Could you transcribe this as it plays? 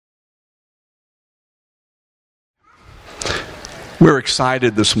We're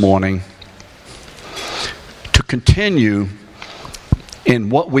excited this morning to continue in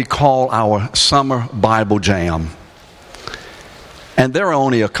what we call our Summer Bible Jam. And there are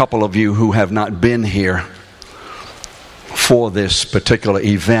only a couple of you who have not been here for this particular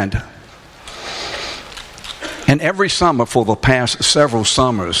event. And every summer for the past several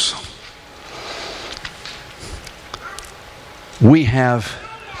summers, we have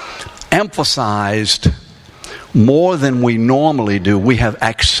emphasized more than we normally do. We have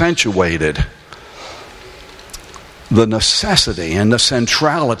accentuated the necessity and the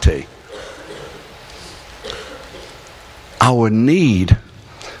centrality, our need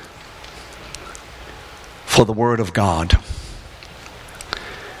for the Word of God.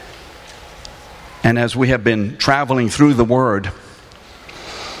 And as we have been traveling through the Word,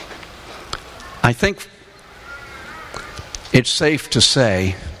 I think it's safe to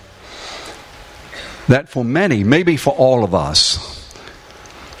say that for many, maybe for all of us,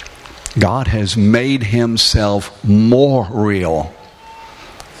 God has made Himself more real.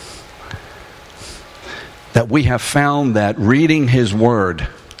 That we have found that reading His Word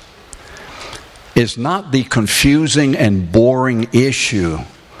is not the confusing and boring issue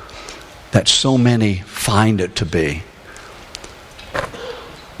that so many find it to be,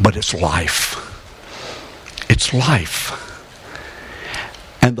 but it's life. It's life.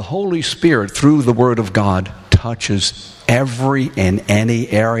 And the Holy Spirit, through the Word of God, touches every and any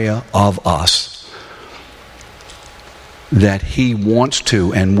area of us that He wants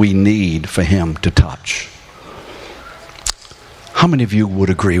to and we need for Him to touch. How many of you would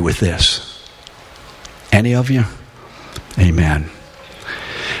agree with this? Any of you? Amen.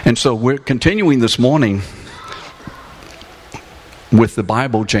 And so we're continuing this morning with the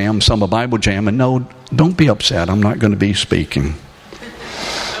Bible Jam, Summer Bible Jam. And no, don't be upset. I'm not going to be speaking.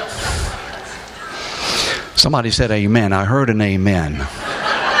 Somebody said amen. I heard an amen.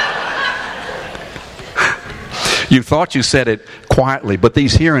 You thought you said it quietly, but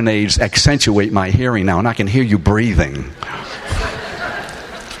these hearing aids accentuate my hearing now, and I can hear you breathing.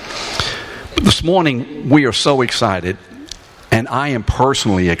 But this morning, we are so excited, and I am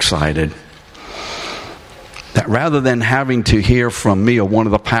personally excited, that rather than having to hear from me or one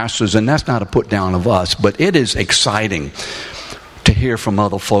of the pastors, and that's not a put down of us, but it is exciting to hear from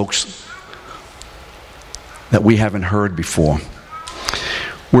other folks that we haven't heard before.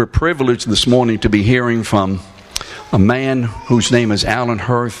 We're privileged this morning to be hearing from a man whose name is Alan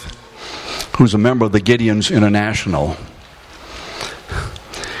Hirth, who's a member of the Gideons International.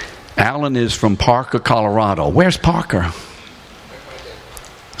 Alan is from Parker, Colorado. Where's Parker?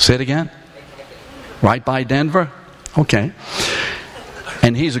 Say it again? Right by Denver? Okay.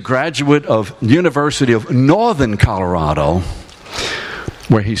 And he's a graduate of University of Northern Colorado,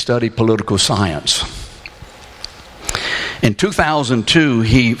 where he studied political science. In 2002,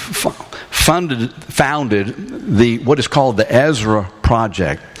 he founded the what is called the Ezra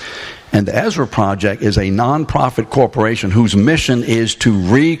Project. And the Ezra Project is a nonprofit corporation whose mission is to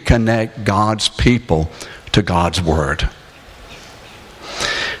reconnect God's people to God's Word.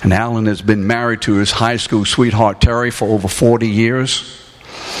 And Alan has been married to his high school sweetheart, Terry, for over 40 years.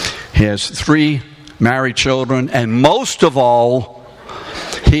 He has 3 married children, and most of all,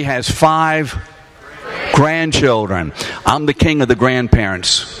 he has 5 grandchildren. I'm the king of the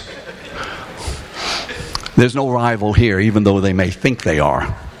grandparents. There's no rival here, even though they may think they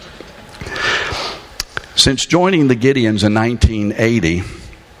are. Since joining the Gideons in 1980,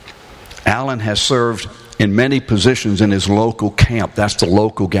 Alan has served in many positions in his local camp. That's the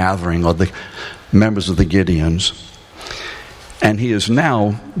local gathering of the members of the Gideons. And he is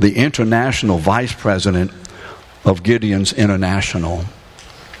now the international vice president of Gideons International.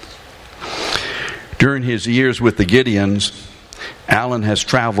 During his years with the Gideons, Alan has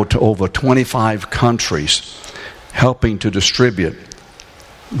traveled to over 25 countries, helping to distribute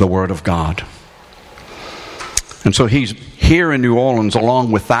the Word of God. And so he's here in New Orleans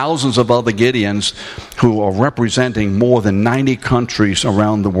along with thousands of other Gideons who are representing more than 90 countries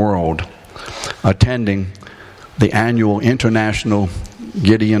around the world, attending the annual International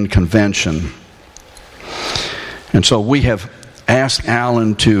Gideon Convention. And so we have asked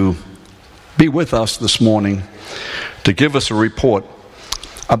Alan to be with us this morning to give us a report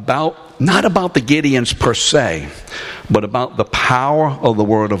about, not about the Gideons per se, but about the power of the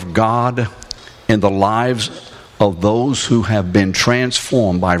Word of God in the lives of those who have been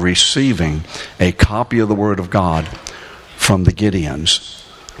transformed by receiving a copy of the Word of God from the Gideons.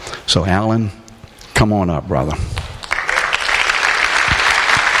 So Alan, come on up, brother.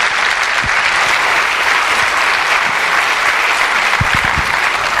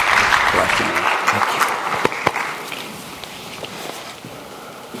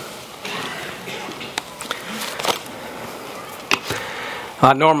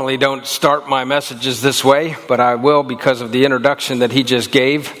 I normally don't start my messages this way, but I will because of the introduction that he just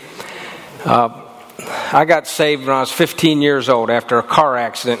gave. I got saved when I was 15 years old after a car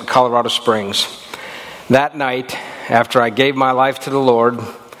accident in Colorado Springs. That night, after I gave my life to the Lord,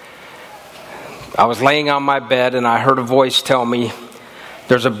 I was laying on my bed and I heard a voice tell me,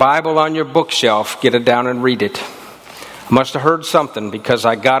 "There's a Bible on your bookshelf, get it down and read it." I must have heard something because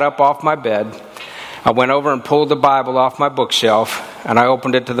I got up off my bed. I went over and pulled the Bible off my bookshelf, and I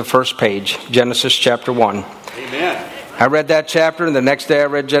opened it to the first page, Genesis chapter 1. Amen. I read that chapter, and the next day I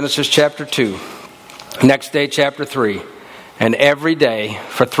read Genesis chapter 2. Next day, chapter 3. And every day,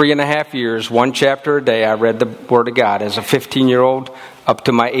 for 3.5 years, one chapter a day, I read the Word of God as a 15-year-old up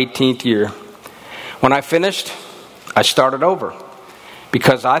to my 18th year. When I finished, I started over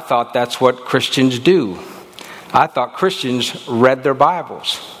because I thought that's what Christians do. I thought Christians read their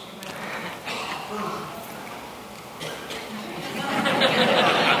Bibles.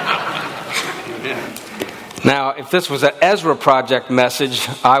 Now, if this was an Ezra Project message,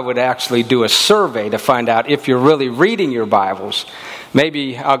 I would actually do a survey to find out if you're really reading your Bibles.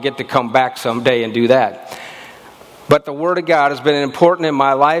 Maybe I'll get to come back someday and do that. But the Word of God has been important in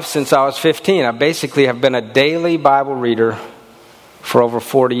my life since I was 15. I basically have been a daily Bible reader for over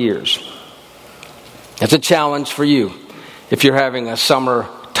 40 years. It's a challenge for you. If you're having a summer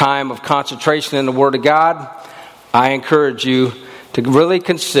time of concentration in the Word of God, I encourage you to really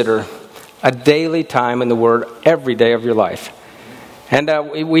consider a daily time in the Word every day of your life. And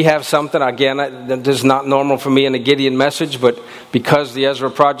we have something, again, that is not normal for me in a Gideon message, but because the Ezra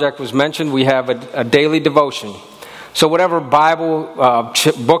Project was mentioned, we have a daily devotion. So whatever Bible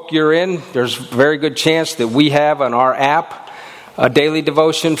book you're in, there's a very good chance that we have on our app a daily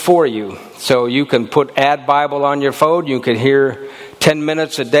devotion for you. So you can put Add Bible on your phone. You can hear 10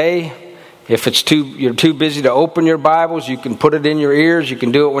 minutes a day. If you're too busy to open your Bibles, you can put it in your ears. You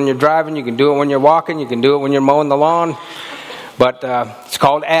can do it when you're driving. You can do it when you're walking. You can do it when you're mowing the lawn. But it's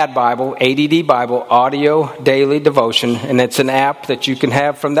called Add Bible, ADD Bible, Audio Daily Devotion. And it's an app that you can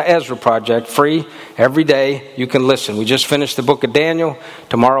have from the Ezra Project, free. Every day you can listen. We just finished the book of Daniel.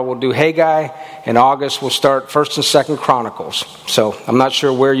 Tomorrow we'll do Haggai. In August we'll start 1st and 2nd Chronicles. So I'm not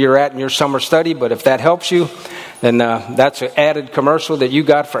sure where you're at in your summer study, but if that helps you, then that's an added commercial that you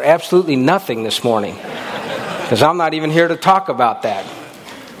got for absolutely nothing this morning. Because I'm not even here to talk about that.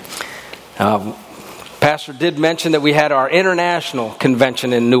 Pastor did mention that we had our international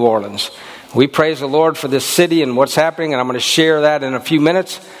convention in New Orleans. We praise the Lord for this city and what's happening, and I'm going to share that in a few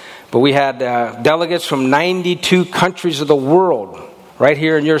minutes. But we had delegates from 92 countries of the world right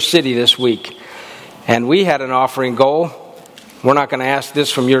here in your city this week. And we had an offering goal. We're not going to ask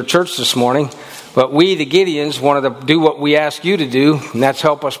this from your church this morning, but we, the Gideons, wanted to do what we asked you to do, and that's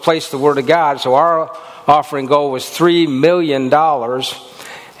help us place the Word of God. So our offering goal was $3 million.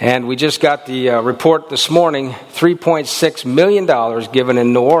 And we just got the report this morning, $3.6 million given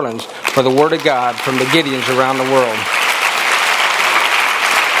in New Orleans for the Word of God from the Gideons around the world.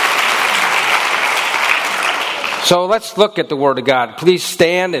 So let's look at the Word of God. Please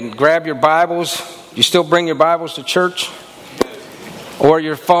stand and grab your Bibles. You still bring your Bibles to church? Or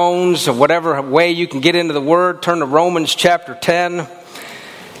your phones, or whatever way you can get into the Word. Turn to Romans chapter 10.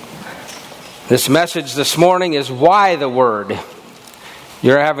 This message this morning is Why the Word?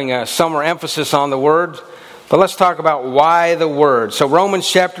 You're having a summer emphasis on the Word, but let's talk about why the Word. So Romans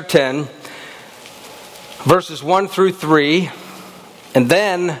chapter 10, verses 1 through 3, and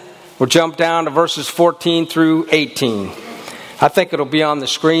then we'll jump down to verses 14 through 18. I think it'll be on the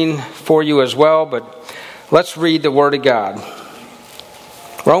screen for you as well, but let's read the Word of God.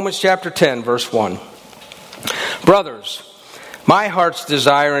 Romans chapter 10, verse 1. Brothers, my heart's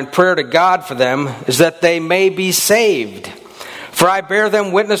desire and prayer to God for them is that they may be saved. For I bear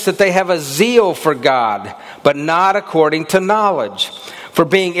them witness that they have a zeal for God, but not according to knowledge. For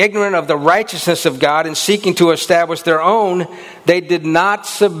being ignorant of the righteousness of God and seeking to establish their own, they did not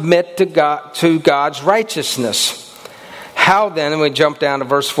submit to God's righteousness. How then, and we jump down to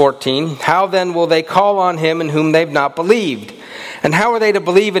verse 14, how then will they call on him in whom they've not believed? And how are they to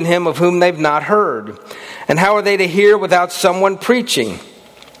believe in him of whom they've not heard? And how are they to hear without someone preaching?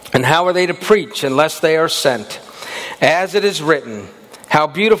 And how are they to preach unless they are sent? As it is written, how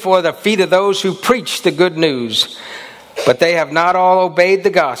beautiful are the feet of those who preach the good news. But they have not all obeyed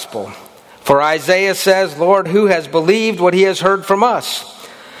the gospel. For Isaiah says, Lord, who has believed what he has heard from us?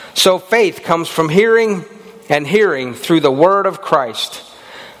 So faith comes from hearing, and hearing through the word of Christ.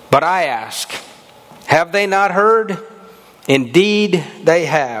 But I ask, have they not heard? Indeed they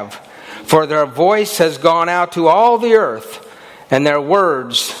have. For their voice has gone out to all the earth, and their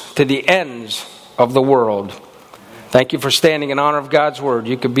words to the ends of the world. Thank you for standing in honor of God's Word.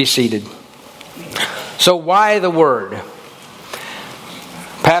 You could be seated. So why the Word?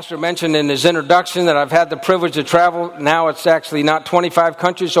 Pastor mentioned in his introduction that I've had the privilege to travel. Now it's actually not 25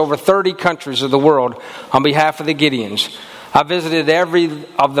 countries, over 30 countries of the world on behalf of the Gideons. I visited every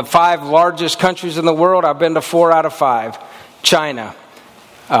of the 5 largest countries in the world. I've been to 4 out of 5. China.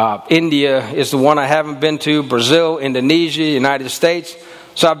 India is the one I haven't been to. Brazil, Indonesia, United States.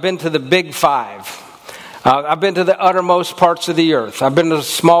 So I've been to the big 5. I've been to the uttermost parts of the earth. I've been to the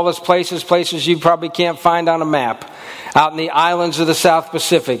smallest places you probably can't find on a map. Out in the islands of the South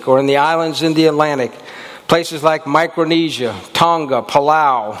Pacific or in the islands in the Atlantic. Places like Micronesia, Tonga,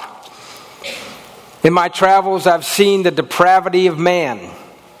 Palau. In my travels, I've seen the depravity of man.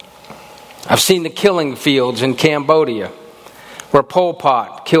 I've seen the killing fields in Cambodia, where Pol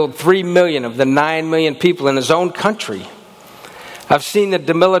Pot killed 3 million of the 9 million people in his own country. I've seen the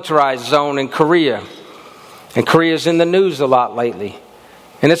demilitarized zone in Korea. And Korea's in the news a lot lately.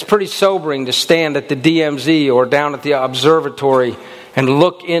 And it's pretty sobering to stand at the DMZ or down at the observatory and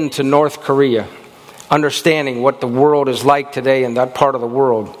look into North Korea, understanding what the world is like today in that part of the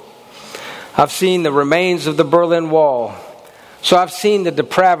world. I've seen the remains of the Berlin Wall. So I've seen the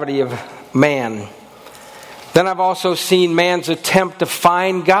depravity of man. Then I've also seen man's attempt to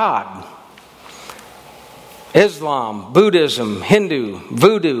find God. Islam, Buddhism, Hindu,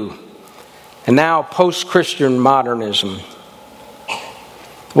 Voodoo, and now post-Christian modernism.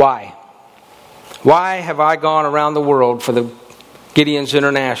 Why? Why have I gone around the world for the Gideons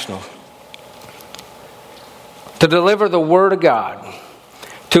International? To deliver the Word of God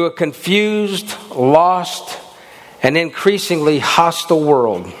to a confused, lost, and increasingly hostile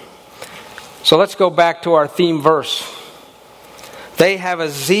world. So let's go back to our theme verse. They have a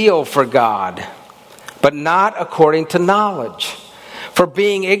zeal for God, but not according to knowledge. For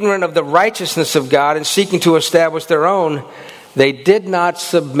being ignorant of the righteousness of God and seeking to establish their own, they did not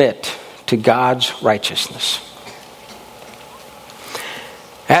submit to God's righteousness.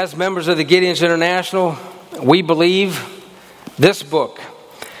 As members of the Gideons International, we believe this book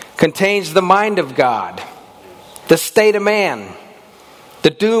contains the mind of God, the state of man, the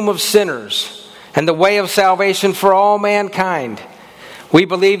doom of sinners, and the way of salvation for all mankind. We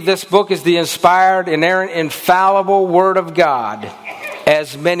believe this book is the inspired, inerrant, infallible Word of God,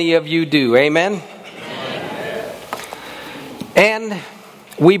 as many of you do. Amen? Amen. And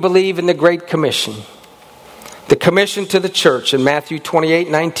we believe in the Great Commission, the commission to the church in Matthew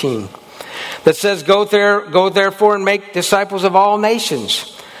 28:19, that says, Go therefore and make disciples of all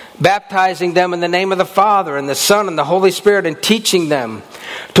nations, baptizing them in the name of the Father and the Son and the Holy Spirit, and teaching them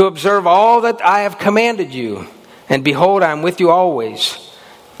to observe all that I have commanded you. And behold, I am with you always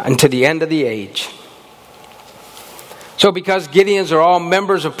unto the end of the age. So because Gideons are all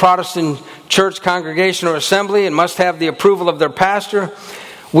members of Protestant church congregation or assembly and must have the approval of their pastor,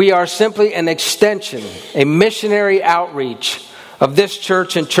 we are simply an extension, a missionary outreach of this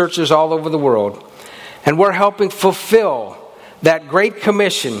church and churches all over the world. And we're helping fulfill that great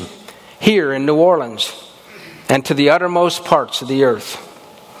commission here in New Orleans and to the uttermost parts of the earth.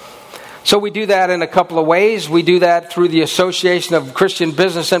 So we do that in a couple of ways. We do that through the Association of Christian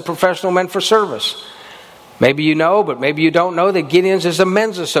Business and Professional Men for Service. Maybe you know, but maybe you don't know that Gideons is a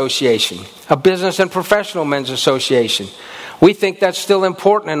men's association, a business and professional men's association. We think that's still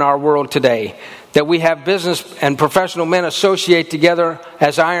important in our world today, that we have business and professional men associate together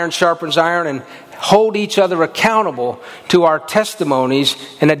as iron sharpens iron and hold each other accountable to our testimonies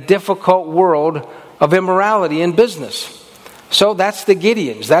in a difficult world of immorality in business. So that's the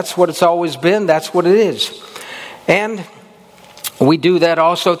Gideons. That's what it's always been. That's what it is. And we do that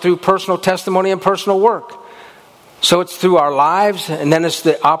also through personal testimony and personal work. So it's through our lives, and then it's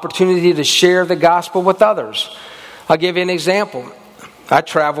the opportunity to share the gospel with others. I'll give you an example. I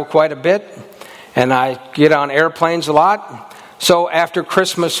travel quite a bit, and I get on airplanes a lot. So after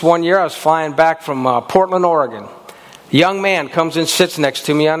Christmas one year, I was flying back from Portland, Oregon. A young man comes and sits next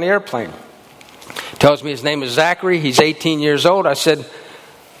to me on the airplane. Tells me his name is Zachary. He's 18 years old. I said,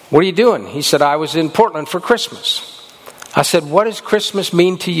 "What are you doing?" He said, "I was in Portland for Christmas." I said, "What does Christmas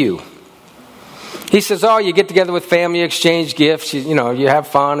mean to you?" He says, "Oh, you get together with family, exchange gifts, you have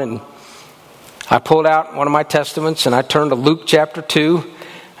fun." And I pulled out one of my testaments and I turned to Luke chapter 2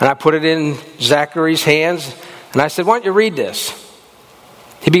 and I put it in Zachary's hands and I said, "Why don't you read this?"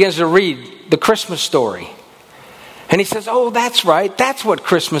 He begins to read the Christmas story. And he says, "Oh, that's right. That's what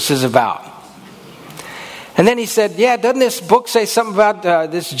Christmas is about." And then he said, "Yeah, doesn't this book say something about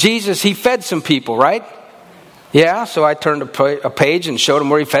this Jesus? He fed some people, right?" "Yeah." So I turned a page and showed him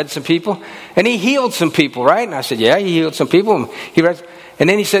where he fed some people. And he healed some people, right? And I said, "Yeah, he healed some people." And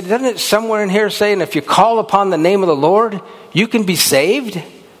then he said, doesn't it somewhere in here saying if you call upon the name of the Lord, you can be saved?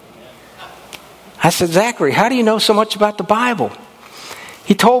 I said, Zachary, how do you know so much about the Bible?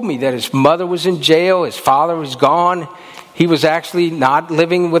 He told me that his mother was in jail, his father was gone. He was actually not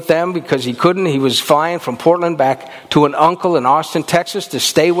living with them because he couldn't. He was flying from Portland back to an uncle in Austin, Texas to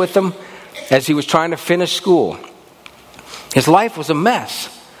stay with them as he was trying to finish school. His life was a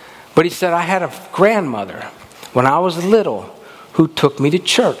mess. But he said, I had a grandmother when I was little who took me to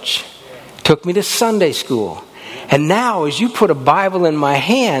church, took me to Sunday school. And now as you put a Bible in my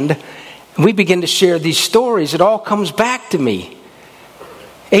hand, and we begin to share these stories, it all comes back to me.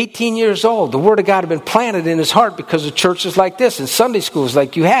 18 years old, the Word of God had been planted in his heart because of churches like this and Sunday schools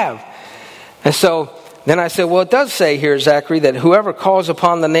like you have. And so then I said, well, it does say here, Zachary, that whoever calls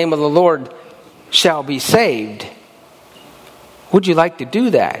upon the name of the Lord shall be saved. Would you like to do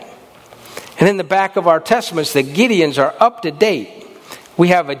that? And in the back of our testaments, the Gideons are up to date. We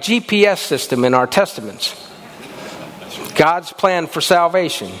have a GPS system in our testaments. God's plan for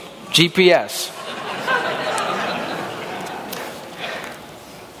salvation, GPS.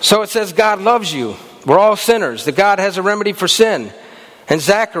 So it says God loves you. We're all sinners. That God has a remedy for sin. And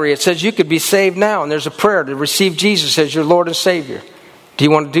Zachary, it says you could be saved now. And there's a prayer to receive Jesus as your Lord and Savior. Do you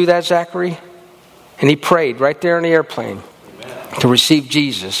want to do that, Zachary? And he prayed right there in the airplane to receive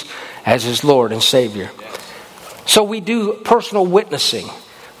Jesus as his Lord and Savior. So we do personal witnessing.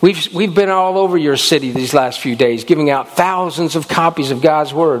 We've been all over your city these last few days, giving out thousands of copies of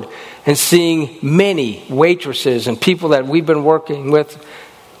God's Word and seeing many waitresses and people that we've been working with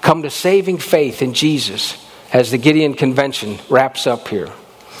come to saving faith in Jesus as the Gideon Convention wraps up here.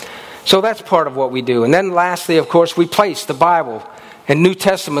 So that's part of what we do. And then lastly, of course, we place the Bible and New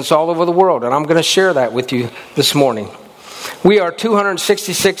Testaments all over the world. And I'm going to share that with you this morning. We are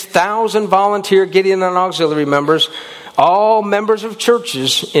 266,000 volunteer Gideon and Auxiliary members, all members of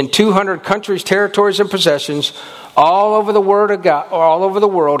churches in 200 countries, territories, and possessions, all over the Word of God, all over the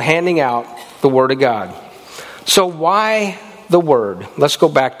world, handing out the Word of God. So why the Word? Let's go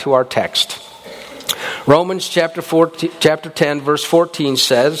back to our text. Romans chapter 10, verse 14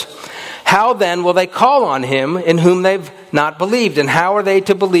 says, how then will they call on him in whom they've not believed? And how are they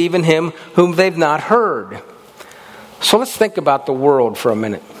to believe in him whom they've not heard? So let's think about the world for a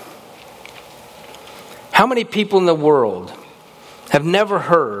minute. How many people in the world have never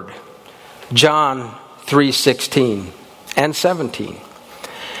heard John 3:16 and 17?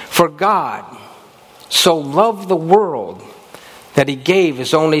 For God so loved the world that he gave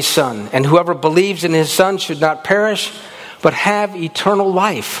his only Son, and whoever believes in his Son should not perish, but have eternal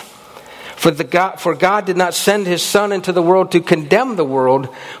life. For God did not send his Son into the world to condemn the world,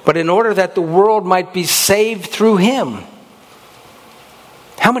 but in order that the world might be saved through him.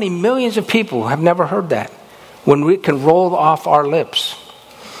 How many millions of people have never heard that when we can roll off our lips?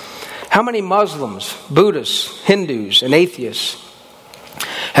 How many Muslims, Buddhists, Hindus, and atheists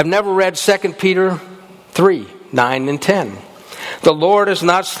have never read 2 Peter 3, 9 and 10? The Lord is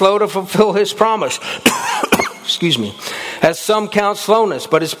not slow to fulfill his promise. Excuse me. As some count slowness,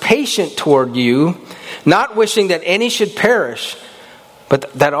 but is patient toward you, not wishing that any should perish,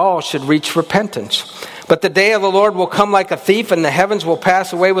 but that all should reach repentance. But the day of the Lord will come like a thief, and the heavens will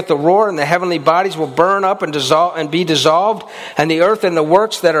pass away with a roar, and the heavenly bodies will burn up and dissolve and be dissolved, and the earth and the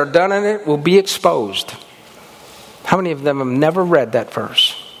works that are done in it will be exposed. How many of them have never read that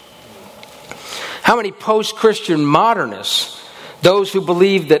verse? How many post-Christian modernists, those who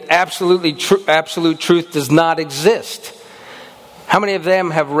believe that absolute truth does not exist, how many of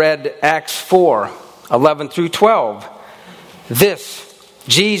them have read Acts 4, 11 through 12? This,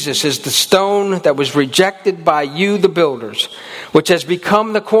 Jesus, is the stone that was rejected by you, the builders, which has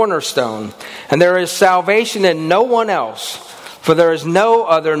become the cornerstone. And there is salvation in no one else, for there is no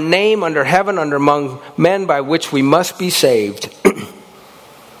other name under heaven among men by which we must be saved.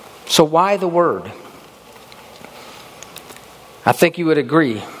 So why the Word? I think you would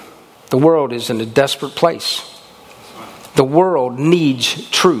agree, the world is in a desperate place. The world needs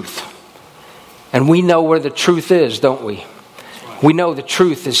truth. And we know where the truth is, don't we? We know the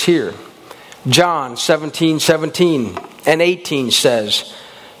truth is here. John 17 and 18 says,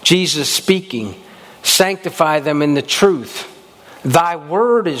 Jesus speaking, sanctify them in the truth. Thy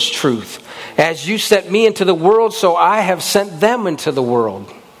word is truth. As you sent me into the world, so I have sent them into the world.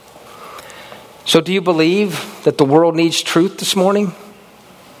 So do you believe that the world needs truth this morning?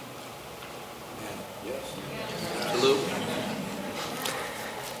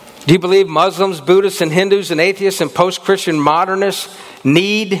 Do you believe Muslims, Buddhists, and Hindus, and atheists, and post-Christian modernists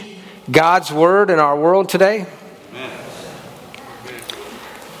need God's Word in our world today? Amen.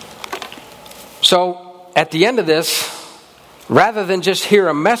 So, at the end of this, rather than just hear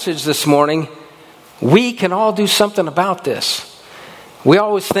a message this morning, we can all do something about this. We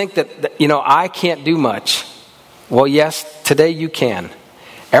always think that, I can't do much. Well, yes, today you can.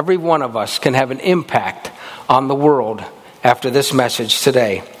 Every one of us can have an impact on the world after this message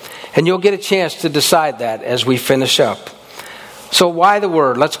today. And you'll get a chance to decide that as we finish up. So why the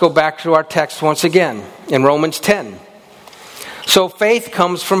Word? Let's go back to our text once again in Romans 10. So faith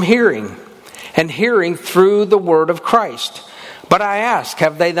comes from hearing, and hearing through the Word of Christ. But I ask,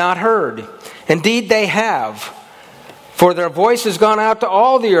 have they not heard? Indeed they have. For their voice has gone out to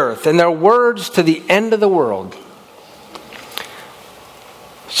all the earth, and their words to the end of the world.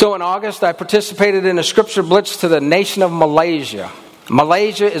 So in August, I participated in a scripture blitz to the nation of Malaysia.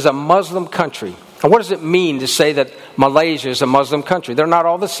 Malaysia is a Muslim country. And what does it mean to say that Malaysia is a Muslim country? They're not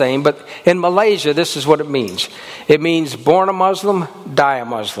all the same, but in Malaysia, this is what it means. It means born a Muslim, die a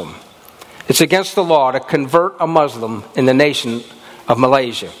Muslim. It's against the law to convert a Muslim in the nation of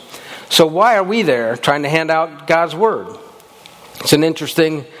Malaysia. So why are we there trying to hand out God's Word? It's an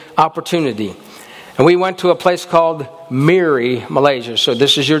interesting opportunity. And we went to a place called Miri, Malaysia. So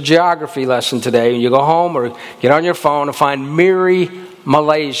this is your geography lesson today. You go home or get on your phone and find Miri,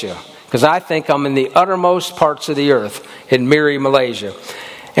 Malaysia. Because I think I'm in the uttermost parts of the earth in Miri, Malaysia.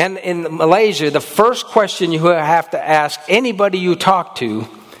 And in Malaysia, the first question you have to ask anybody you talk to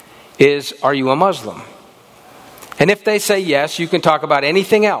is, are you a Muslim? And if they say yes, you can talk about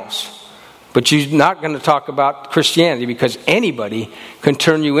anything else. But you're not going to talk about Christianity because anybody can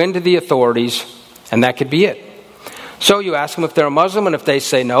turn you into the authorities, and that could be it. So you ask them if they're a Muslim, and if they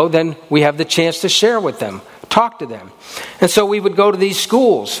say no, then we have the chance to share with them, talk to them. And so we would go to these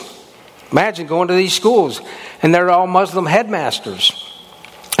schools. Imagine going to these schools, and they're all Muslim headmasters.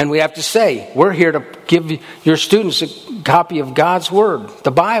 And we have to say, we're here to give your students a copy of God's Word,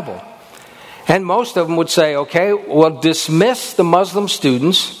 the Bible. And most of them would say, okay, well, dismiss the Muslim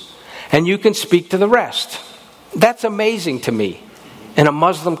students, and you can speak to the rest. That's amazing to me in a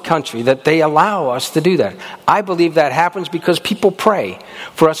Muslim country that they allow us to do that. I believe that happens because people pray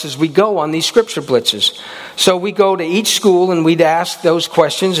for us as we go on these scripture blitzes. So we go to each school and we'd ask those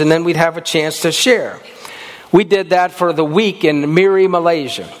questions and then we'd have a chance to share. We did that for the week in Miri,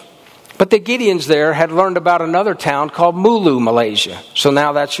 Malaysia. But the Gideons there had learned about another town called Mulu, Malaysia. So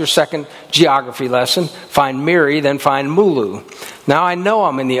now that's your second geography lesson. Find Miri, then find Mulu. Now I know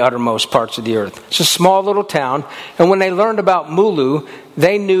I'm in the uttermost parts of the earth. It's a small little town. And when they learned about Mulu,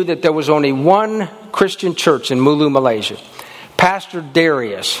 they knew that there was only one Christian church in Mulu, Malaysia. Pastor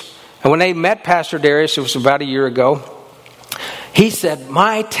Darius. And when they met Pastor Darius, it was about a year ago, he said,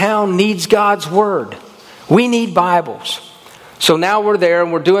 my town needs God's Word. We need Bibles. So now we're there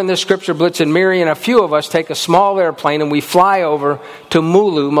and we're doing this scripture blitz in Miri, and a few of us take a small airplane and we fly over to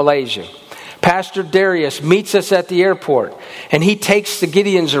Mulu, Malaysia. Pastor Darius meets us at the airport and he takes the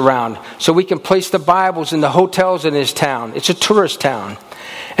Gideons around so we can place the Bibles in the hotels in his town. It's a tourist town.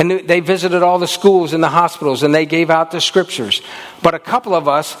 And they visited all the schools and the hospitals and they gave out the scriptures. But a couple of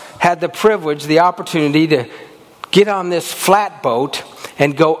us had the privilege, the opportunity to get on this flatboat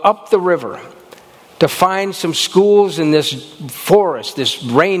and go up the river to find some schools in this forest, this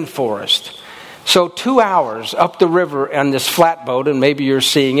rainforest. So 2 hours up the river on this flatboat, and maybe you're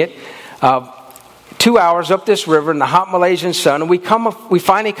seeing it, 2 hours up this river in the hot Malaysian sun, and we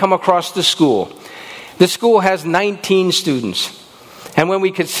finally come across the school. The school has 19 students. And when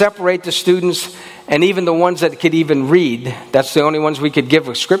we could separate the students, and even the ones that could even read, that's the only ones we could give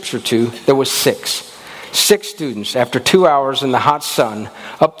a scripture to, there was 6. 6 students after 2 hours in the hot sun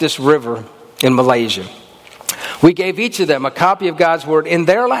up this river in Malaysia. We gave each of them a copy of God's Word in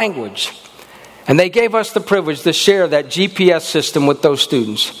their language. And they gave us the privilege to share that GPS system with those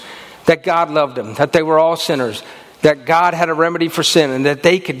students. That God loved them, that they were all sinners, that God had a remedy for sin, and that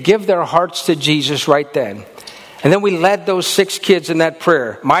they could give their hearts to Jesus right then. And then we led those 6 kids in that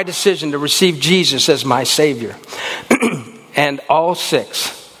prayer, my decision to receive Jesus as my Savior. And all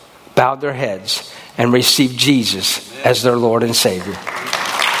 6 bowed their heads and received Jesus as their Lord and Savior.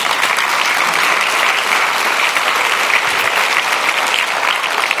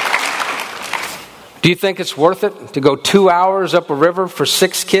 Do you think it's worth it to go 2 hours up a river for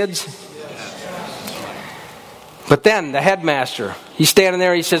 6 kids? But then the headmaster, he's standing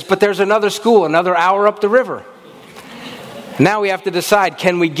there, he says, but there's another school, another hour up the river. Now we have to decide,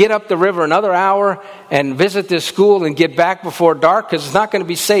 can we get up the river another hour and visit this school and get back before dark? Because it's not going to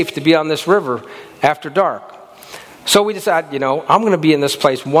be safe to be on this river after dark. So we decide, I'm going to be in this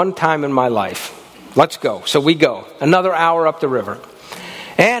place one time in my life. Let's go. So we go. Another hour up the river.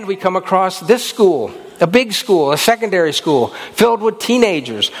 And we come across this school, a big school, a secondary school, filled with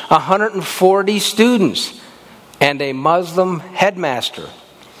teenagers, 140 students. and a Muslim headmaster.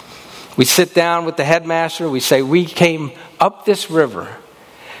 We sit down with the headmaster. We say, we came up this river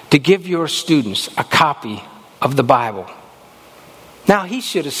to give your students a copy of the Bible. Now, he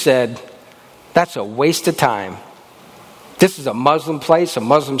should have said, that's a waste of time. This is a Muslim place, a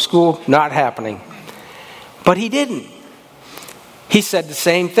Muslim school, not happening. But he didn't. He said the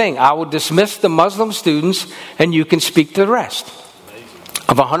same thing. I will dismiss the Muslim students and you can speak to the rest.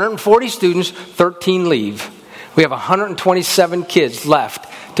 Of 140 students, 13 leave. We have 127 kids left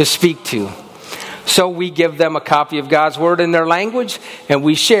to speak to. So we give them a copy of God's Word in their language and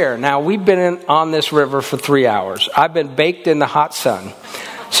we share. Now, we've been on this river for 3 hours. I've been baked in the hot sun.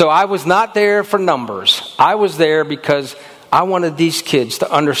 So I was not there for numbers. I was there because I wanted these kids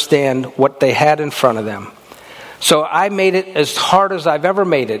to understand what they had in front of them. So I made it as hard as I've ever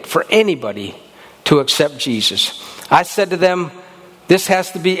made it for anybody to accept Jesus. I said to them, this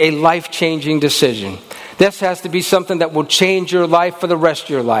has to be a life-changing decision. This has to be something that will change your life for the rest of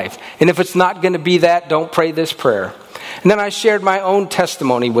your life. And if it's not going to be that, don't pray this prayer. And then I shared my own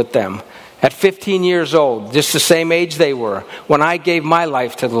testimony with them. At 15 years old, just the same age they were, when I gave my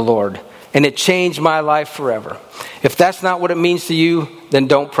life to the Lord. And it changed my life forever. If that's not what it means to you, then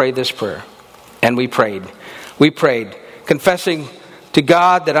don't pray this prayer. And we prayed. We prayed, confessing to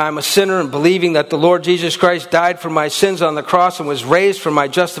God that I'm a sinner and believing that the Lord Jesus Christ died for my sins on the cross and was raised for my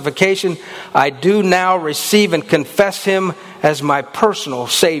justification. I do now receive and confess Him as my personal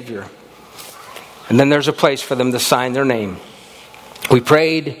Savior. And then there's a place for them to sign their name. We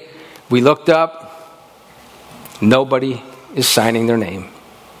prayed. We looked up. Nobody is signing their name.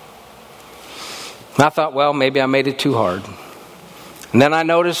 And I thought, well, maybe I made it too hard. And then I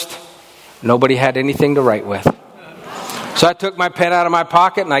noticed nobody had anything to write with. So I took my pen out of my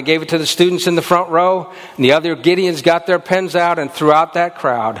pocket and I gave it to the students in the front row. And the other Gideons got their pens out, and throughout that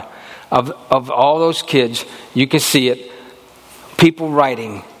crowd of all those kids, you can see it. People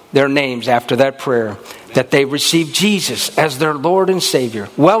writing their names after that prayer, that they received Jesus as their Lord and Savior.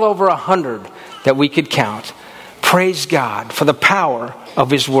 Well over 100 that we could count. Praise God for the power of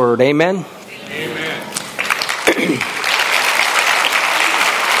His Word. Amen? Amen.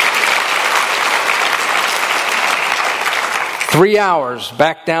 3 hours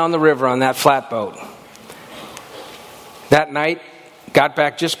back down the river on that flatboat. That night, got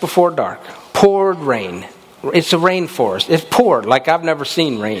back just before dark. Poured rain. It's a rainforest. It's poured like I've never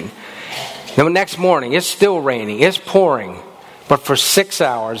seen rain. The next morning, it's still raining. It's pouring. But for 6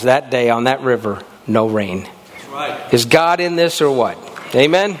 hours that day on that river, no rain. That's right. Is God in this or what?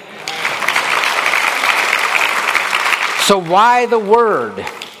 Amen? So why the Word?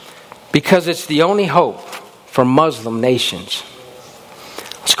 Because it's the only hope for Muslim nations.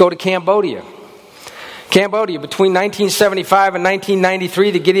 Let's go to Cambodia. Cambodia, between 1975 and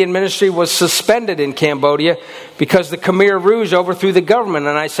 1993, the Gideon ministry was suspended in Cambodia because the Khmer Rouge overthrew the government,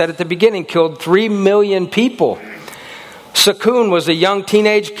 and I said at the beginning, killed 3 million people. Sakun was a young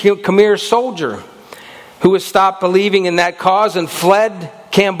teenage Khmer soldier who was stopped believing in that cause and fled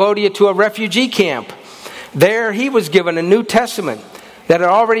Cambodia to a refugee camp. There he was given a New Testament that had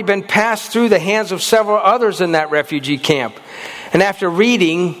already been passed through the hands of several others in that refugee camp. And after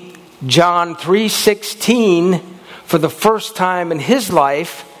reading John 3:16 for the first time in his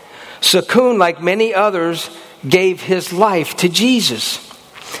life, Sakun, like many others, gave his life to Jesus.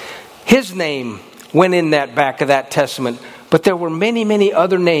 His name went in that back of that testament, but there were many, many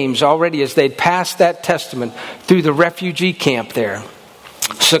other names already as they'd passed that testament through the refugee camp there.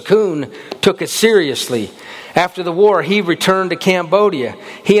 Sakun took it seriously. After the war, he returned to Cambodia.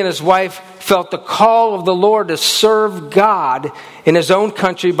 He and his wife felt the call of the Lord to serve God in his own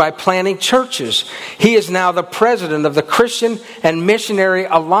country by planting churches. He is now the president of the Christian and Missionary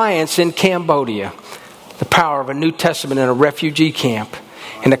Alliance in Cambodia. The power of a New Testament in a refugee camp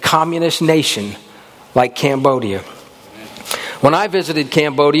in a communist nation like Cambodia. When I visited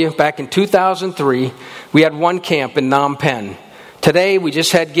Cambodia back in 2003, we had one camp in Phnom Penh. Today, we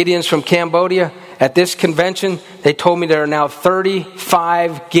just had Gideons from Cambodia. At this convention, they told me there are now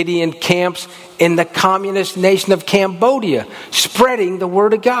 35 Gideon camps in the communist nation of Cambodia, spreading the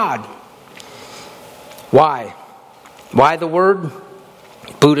Word of God. Why? Why the Word?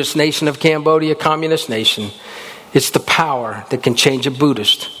 Buddhist nation of Cambodia, communist nation. It's the power that can change a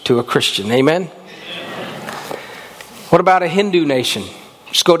Buddhist to a Christian. Amen? What about a Hindu nation?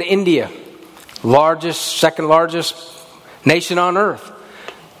 Let's go to India. Second largest nation on earth.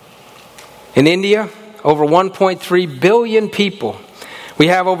 In India, over 1.3 billion people. We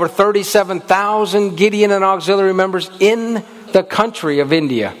have over 37,000 Gideon and auxiliary members in the country of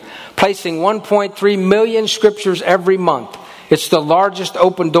India, placing 1.3 million scriptures every month. It's the largest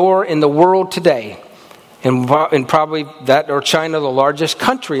open door in the world today. and probably that or China, the largest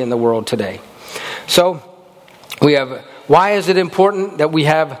country in the world today. So why is it important that we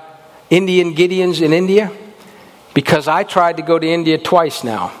have Indian Gideons in India? Because I tried to go to India twice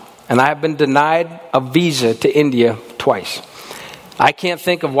now, and I have been denied a visa to India twice. I can't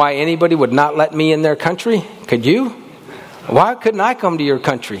think of why anybody would not let me in their country. Could you? Why couldn't I come to your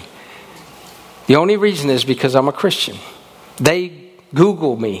country? The only reason is because I'm a Christian. They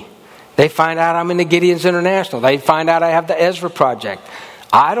Google me. They find out I'm in the Gideons International. They find out I have the Ezra Project.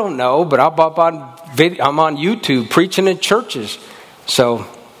 I don't know, but I'm on YouTube preaching in churches. So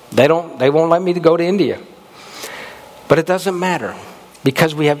they won't let me to go to India. But it doesn't matter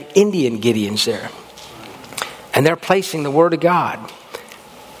because we have Indian Gideons there. And they're placing the Word of God.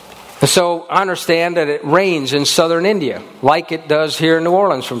 And so I understand that it rains in southern India like it does here in New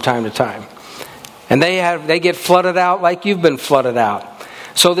Orleans from time to time. And they get flooded out like you've been flooded out.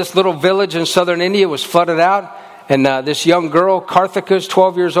 So this little village in southern India was flooded out. And this young girl, Karthika, is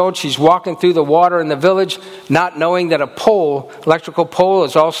 12 years old. She's walking through the water in the village, not knowing that a electrical pole,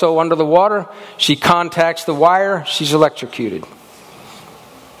 is also under the water. She contacts the wire. She's electrocuted.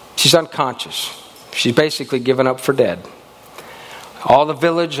 She's unconscious. She's basically given up for dead. All the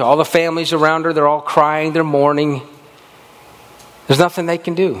village, all the families around her, they're all crying, they're mourning. There's nothing they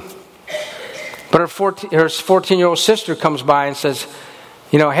can do. But her 14-year-old sister comes by and says,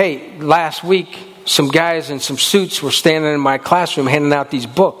 hey, last week, some guys in some suits were standing in my classroom handing out these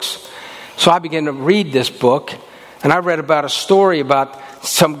books. So I began to read this book, and I read about a story about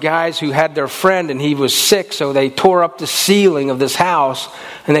some guys who had their friend and he was sick, so they tore up the ceiling of this house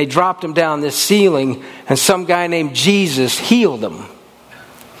and they dropped him down this ceiling, and some guy named Jesus healed him.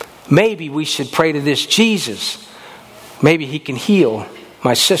 Maybe we should pray to this Jesus. Maybe he can heal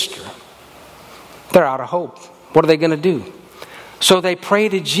my sister. They're out of hope. What are they going to do? So they pray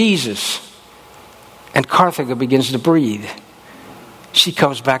to Jesus, and Karthika begins to breathe. She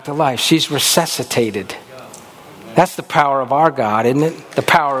comes back to life. She's resuscitated. That's the power of our God, isn't it? The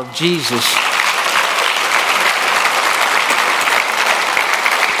power of Jesus.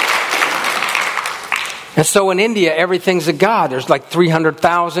 And so in India, everything's a god. There's like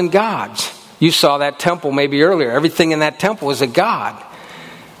 300,000 gods. You saw that temple maybe earlier. Everything in that temple is a god.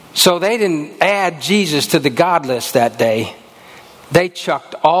 So they didn't add Jesus to the god list that day. They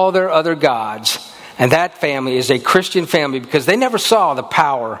chucked all their other gods. And that family is a Christian family because they never saw the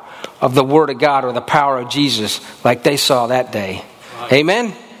power of the Word of God or the power of Jesus like they saw that day.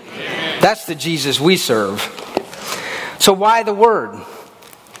 Amen? Amen. That's the Jesus we serve. So why the Word?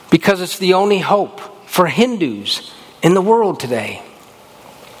 Because it's the only hope for Hindus in the world today.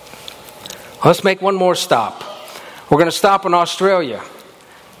 Let's make one more stop. We're going to stop in Australia,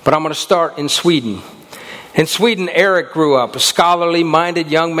 but I'm going to start in Sweden. In Sweden, Eric grew up, a scholarly minded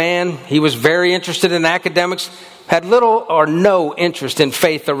young man. He was very interested in academics, had little or no interest in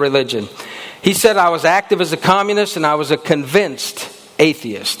faith or religion. He said, I was active as a communist and I was a convinced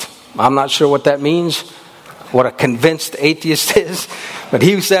atheist. I'm not sure what that means, what a convinced atheist is, but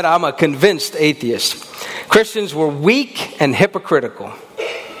he said, I'm a convinced atheist. Christians were weak and hypocritical.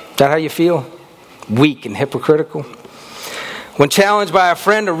 Is that how you feel? Weak and hypocritical? When challenged by a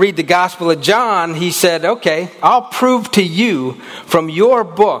friend to read the Gospel of John, he said, okay, I'll prove to you from your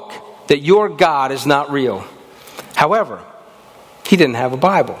book that your God is not real. However, he didn't have a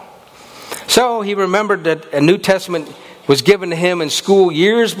Bible. So he remembered that a New Testament was given to him in school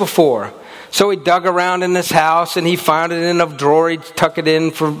years before. So he dug around in his house and he found it in a drawer. He tucked it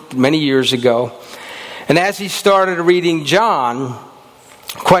in for many years ago. And as he started reading John,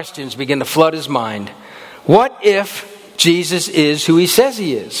 questions began to flood his mind. What if Jesus is who he says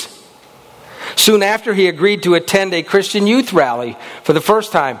he is? Soon after, he agreed to attend a Christian youth rally for the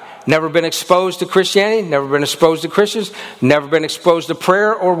first time. Never been exposed to Christianity, never been exposed to Christians, never been exposed to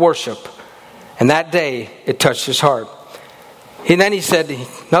prayer or worship. And that day, it touched his heart. And then he said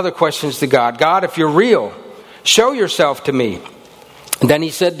another questions to God. God, if you're real, show yourself to me. And then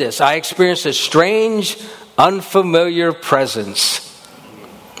he said this, I experienced a strange, unfamiliar presence.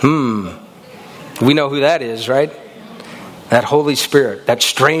 We know who that is, right? That Holy Spirit, that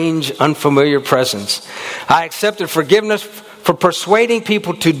strange, unfamiliar presence. I accepted forgiveness for persuading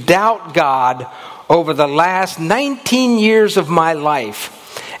people to doubt God over the last 19 years of my life.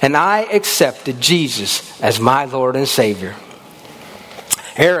 And I accepted Jesus as my Lord and Savior.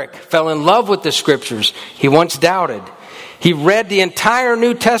 Eric fell in love with the Scriptures. He once doubted. He read the entire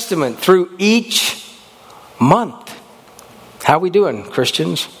New Testament through each month. How we doing,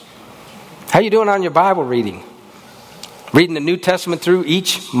 Christians? How you doing on your Bible reading? Reading the New Testament through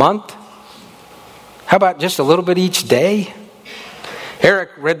each month? How about just a little bit each day?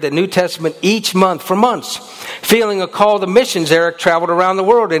 Eric read the New Testament each month for months. Feeling a call to missions, Eric traveled around the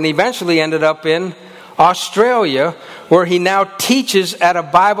world and eventually ended up in Australia, where he now teaches at a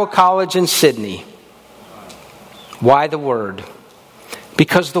Bible college in Sydney. Why the Word?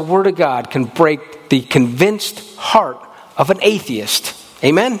 Because the Word of God can break the convinced heart of an atheist.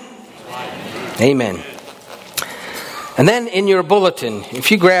 Amen? Amen. And then in your bulletin,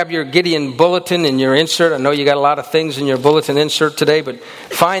 if you grab your Gideon bulletin in your insert, I know you got a lot of things in your bulletin insert today, but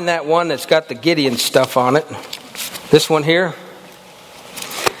find that one that's got the Gideon stuff on it. This one here.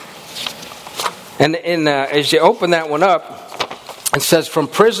 And as you open that one up, it says, from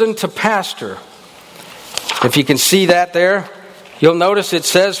prison to pastor. If you can see that there, you'll notice it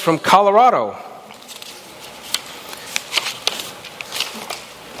says from Colorado.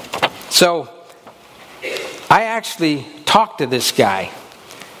 So, I actually talked to this guy,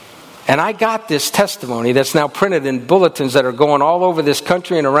 and I got this testimony that's now printed in bulletins that are going all over this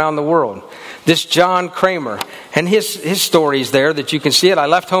country and around the world. This John Kramer, and his story's there that you can see it. I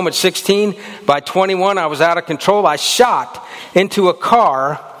left home at 16. By 21, I was out of control. I shot into a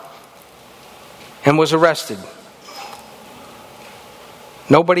car and was arrested.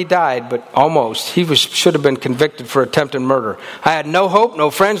 Nobody died, but almost. He should have been convicted for attempted murder. I had no hope, no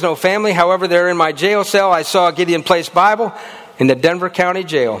friends, no family. However, there in my jail cell, I saw a Gideon Place Bible in the Denver County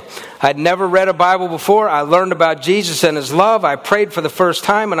Jail. I'd never read a Bible before. I learned about Jesus and His love. I prayed for the first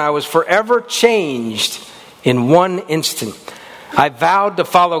time, and I was forever changed in one instant. I vowed to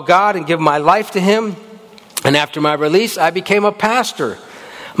follow God and give my life to Him. And after my release, I became a pastor.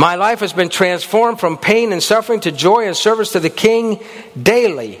 My life has been transformed from pain and suffering to joy and service to the King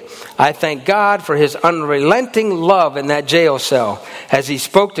daily. I thank God for His unrelenting love in that jail cell as He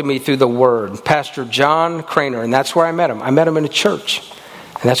spoke to me through the Word. Pastor John Kramer, and that's where I met him. I met him in a church,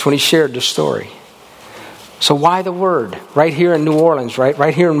 and that's when he shared the story. So why the Word? Right here in New Orleans,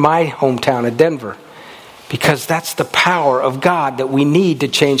 right here in my hometown of Denver. Because that's the power of God that we need to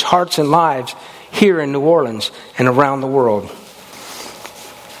change hearts and lives here in New Orleans and around the world.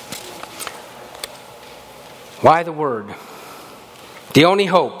 Why the Word? The only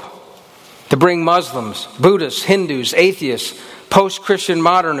hope to bring Muslims, Buddhists, Hindus, atheists, post-Christian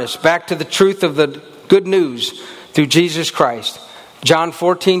modernists back to the truth of the good news through Jesus Christ. John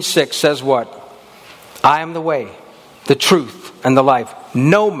 14:6 says what? I am the way, the truth, and the life.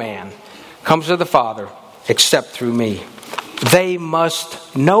 No man comes to the Father except through me. They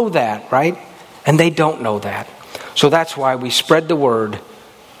must know that, right? And they don't know that. So that's why we spread the Word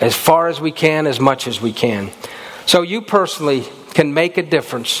as far as we can, as much as we can. So you personally can make a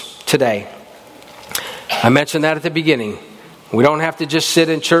difference today. I mentioned that at the beginning. We don't have to just sit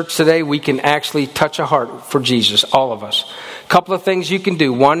in church today. We can actually touch a heart for Jesus, all of us. A couple of things you can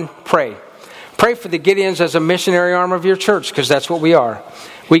do. One, pray. Pray for the Gideons as a missionary arm of your church, because that's what we are.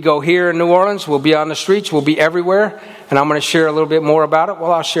 We go here in New Orleans. We'll be on the streets. We'll be everywhere. And I'm going to share a little bit more about it.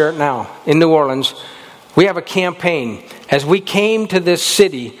 Well, I'll share it now. In New Orleans, we have a campaign. As we came to this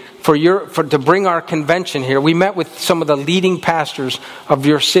city to bring our convention here, we met with some of the leading pastors of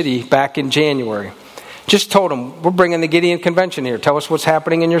your city back in January. Just told them, we're bringing the Gideon Convention here. Tell us what's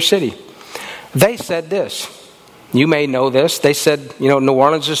happening in your city. They said this. You may know this. They said, New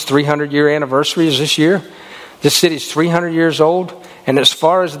Orleans' 300-year anniversary is this year. This city's 300 years old. And as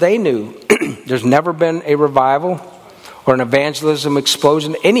far as they knew, there's never been a revival or an evangelism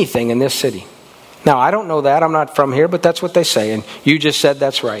explosion, anything in this city. Now, I don't know that. I'm not from here, but that's what they say. And you just said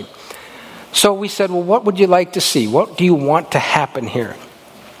that's right. So we said, well, what would you like to see? What do you want to happen here?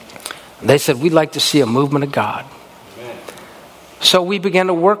 They said, we'd like to see a movement of God. Amen. So we began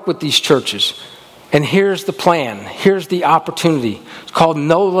to work with these churches. And here's the plan. Here's the opportunity. It's called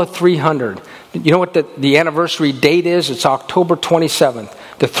NOLA 300. You know what the anniversary date is? It's October 27th.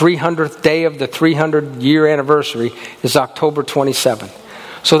 The 300th day of the 300-year anniversary is October 27th.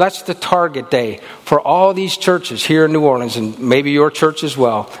 So that's the target day for all these churches here in New Orleans, and maybe your church as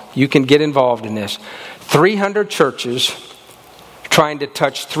well. You can get involved in this. 300 churches trying to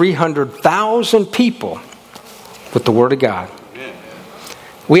touch 300,000 people with the Word of God.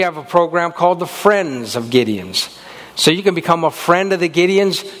 We have a program called the Friends of Gideons. So you can become a friend of the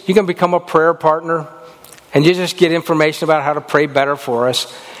Gideons. You can become a prayer partner. And you just get information about how to pray better for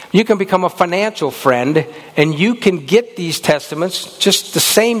us. You can become a financial friend. And you can get these testaments, just the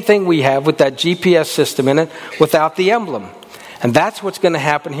same thing we have with that GPS system in it, without the emblem. And that's what's going to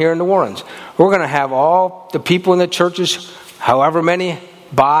happen here in New Orleans. We're going to have all the people in the churches, however many,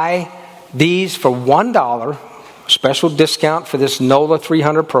 buy these for $1. Special discount for this NOLA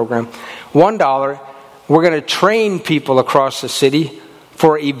 300 program. $1. We're going to train people across the city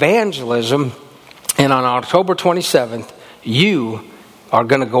for evangelism. And on October 27th, you are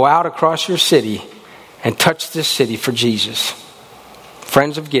going to go out across your city and touch this city for Jesus.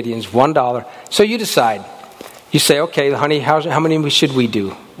 Friends of Gideon's, $1. So you decide. You say, okay, honey, how many should we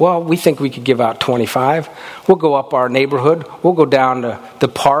do? Well, we think we could give out 25. We'll go up our neighborhood. We'll go down to the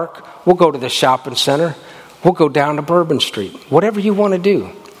park. We'll go to the shopping center. We'll go down to Bourbon Street. Whatever you want to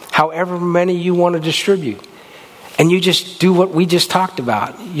do. However many you want to distribute. And you just do what we just talked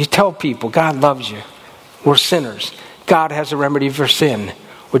about. You tell people, God loves you. We're sinners. God has a remedy for sin.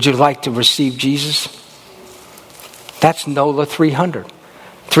 Would you like to receive Jesus? That's NOLA 300.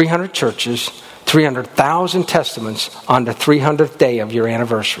 300 churches, 300,000 testaments on the 300th day of your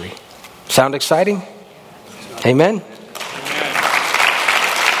anniversary. Sound exciting? Amen?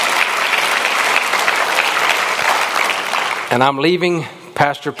 And I'm leaving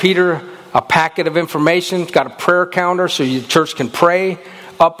Pastor Peter a packet of information. It's got a prayer calendar so your church can pray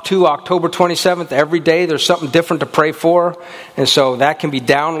up to October 27th. Every day there's something different to pray for. And so that can be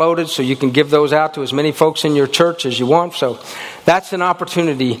downloaded so you can give those out to as many folks in your church as you want. So that's an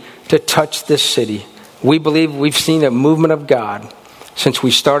opportunity to touch this city. We believe we've seen a movement of God since we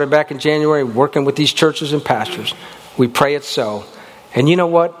started back in January working with these churches and pastors. We pray it's so. And you know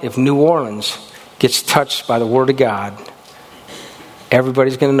what? If New Orleans gets touched by the Word of God,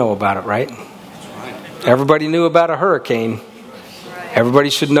 everybody's going to know about it, right? Everybody knew about a hurricane. Everybody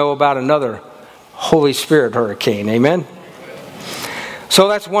should know about another Holy Spirit hurricane. Amen? So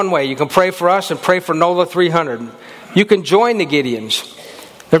that's one way. You can pray for us and pray for NOLA 300. You can join the Gideons.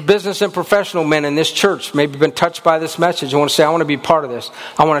 They're business and professional men in this church. Maybe been touched by this message. You want to say, I want to be part of this.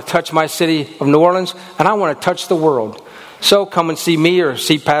 I want to touch my city of New Orleans, and I want to touch the world. So come and see me or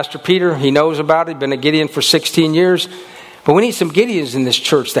see Pastor Peter. He knows about it. He's been a Gideon for 16 years. But we need some Gideons in this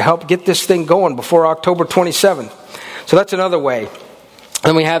church to help get this thing going before October 27th. So that's another way.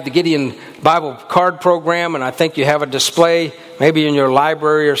 Then we have the Gideon Bible card program, and I think you have a display maybe in your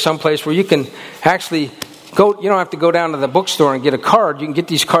library or someplace where you can actually go. You don't have to go down to the bookstore and get a card. You can get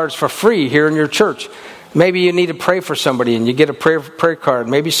these cards for free here in your church. Maybe you need to pray for somebody and you get a prayer card.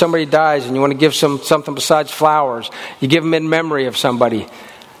 Maybe somebody dies and you want to give something besides flowers. You give them in memory of somebody.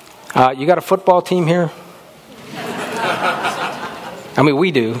 You got a football team here? I mean,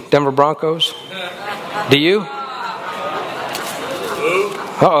 we do. Denver Broncos. Do you?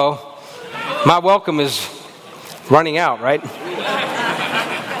 Uh-oh. My welcome is running out, right?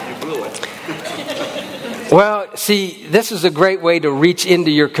 Well, see, this is a great way to reach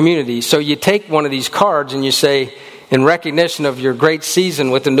into your community. So you take one of these cards and you say, in recognition of your great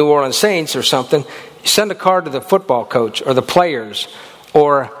season with the New Orleans Saints or something, you send a card to the football coach or the players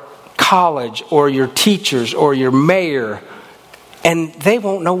or college or your teachers or your mayor, and they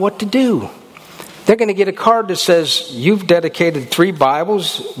won't know what to do. They're going to get a card that says, you've dedicated 3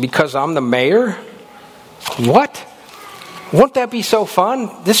 Bibles because I'm the mayor? What? Won't that be so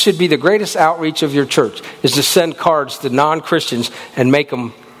fun? This should be the greatest outreach of your church, is to send cards to non-Christians and make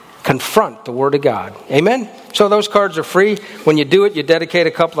them confront the Word of God. Amen? So those cards are free. When you do it, you dedicate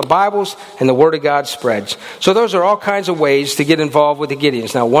a couple of Bibles and the Word of God spreads. So those are all kinds of ways to get involved with the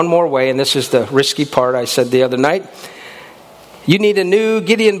Gideons. Now, one more way, and this is the risky part I said the other night. You need a new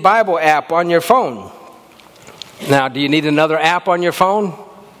Gideon Bible app on your phone. Now, do you need another app on your phone?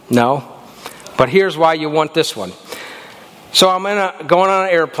 No. But here's why you want this one. So I'm going on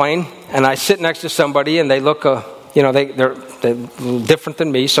an airplane, and I sit next to somebody, and they look, they're different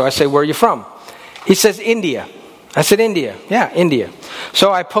than me. So I say, where are you from? He says, India. I said, India. Yeah, India.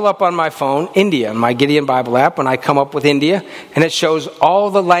 So I pull up on my phone, India, my Gideon Bible app, and I come up with India, and it shows all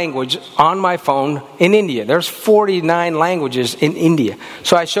the language on my phone in India. There's 49 languages in India.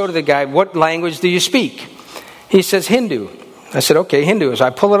 So I show to the guy, what language do you speak? He says, Hindu. I said, okay, Hindu. So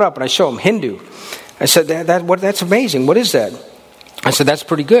I pull it up, and I show him Hindu. I said, that's amazing. What is that? I said, that's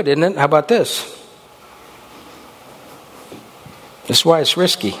pretty good, isn't it? How about this? This is why it's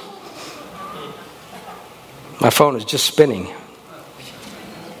risky. My phone is just spinning.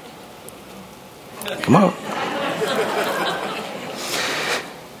 Come on.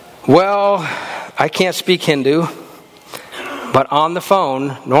 Well, I can't speak Hindu, but on the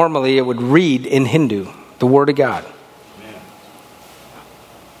phone, normally it would read in Hindu, the Word of God.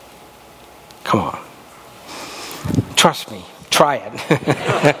 Come on. Trust me. Try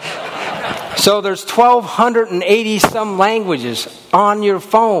it. So there's 1,280 some languages on your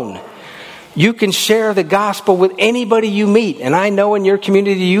phone. You can share the gospel with anybody you meet. And I know in your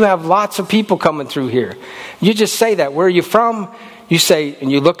community you have lots of people coming through here. You just say that. Where are you from? You say,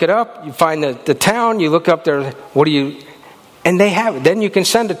 and you look it up. You find the town. You look up there. What do you... And they have it. Then you can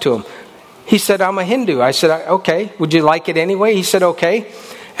send it to them. He said, I'm a Hindu. I said, okay. Would you like it anyway? He said, okay.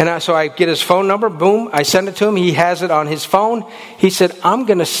 And so I get his phone number, boom, I send it to him. He has it on his phone. He said, I'm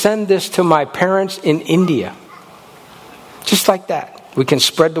going to send this to my parents in India. Just like that. We can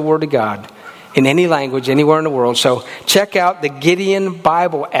spread the word of God in any language, anywhere in the world. So check out the Gideon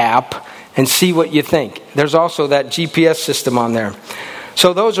Bible app and see what you think. There's also that GPS system on there.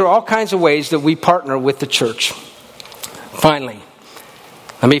 So those are all kinds of ways that we partner with the church. Finally,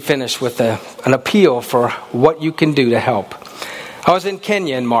 let me finish with an appeal for what you can do to help. I was in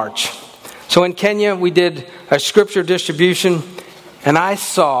Kenya in March. So in Kenya, we did a scripture distribution, and I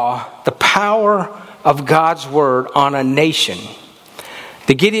saw the power of God's word on a nation.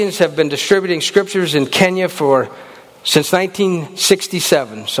 The Gideons have been distributing scriptures in Kenya since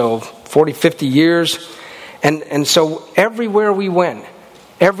 1967, so 40, 50 years. And so everywhere we went,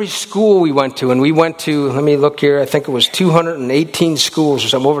 every school we went to, and we went to, let me look here, I think it was 218 schools or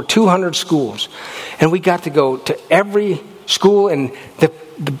something, over 200 schools. And we got to go to every school, and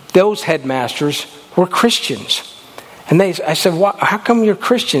those headmasters were Christians. And I said, how come you're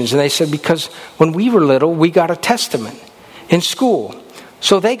Christians? And they said, because when we were little, we got a testament in school.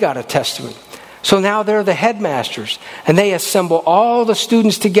 So they got a testament. So now they're the headmasters, and they assemble all the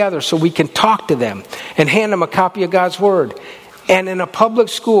students together so we can talk to them and hand them a copy of God's word. And in a public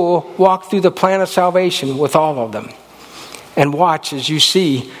school, walk through the plan of salvation with all of them. And watch as you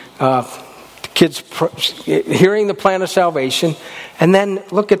see kids hearing the plan of salvation. And then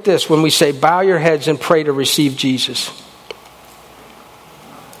look at this when we say, bow your heads and pray to receive Jesus.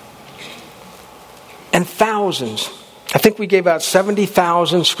 And thousands. I think we gave out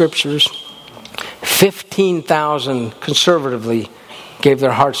 70,000 scriptures. 15,000 conservatively gave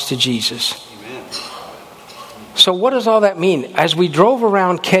their hearts to Jesus. Amen. So what does all that mean? As we drove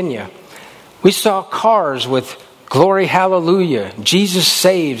around Kenya, we saw cars with glory, hallelujah, Jesus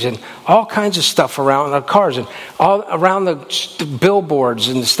saves, and all kinds of stuff around the cars and all around the billboards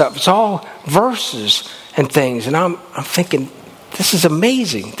and stuff. It's all verses and things. And I'm thinking, this is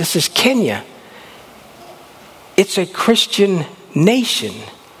amazing. This is Kenya. It's a Christian nation.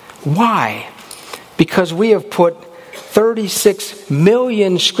 Why? Because we have put 36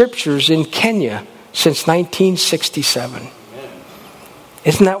 million scriptures in Kenya since 1967.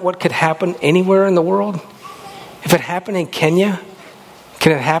 Isn't that what could happen anywhere in the world? If it happened in Kenya,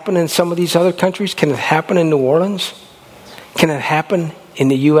 can it happen in some of these other countries? Can it happen in New Orleans? Can it happen in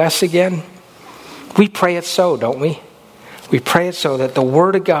the U.S. again? We pray it so, don't we? We pray it so that the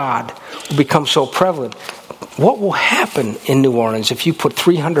Word of God will become so prevalent. What will happen in New Orleans if you put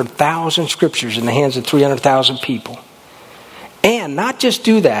 300,000 scriptures in the hands of 300,000 people? And not just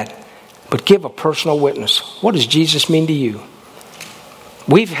do that, but give a personal witness. What does Jesus mean to you?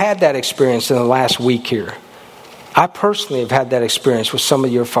 We've had that experience in the last week here. I personally have had that experience with some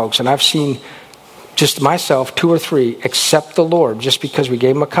of your folks, and I've seen just myself, 2 or 3, accept the Lord just because we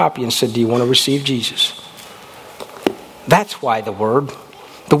gave them a copy and said, do you want to receive Jesus? That's why the Word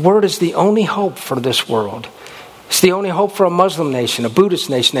is the only hope for this world. It's the only hope for a Muslim nation, a Buddhist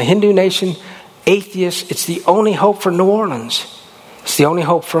nation, a Hindu nation, atheists. It's the only hope for New Orleans. It's the only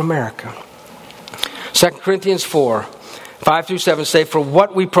hope for America. 2 Corinthians 4, 5-7 say, for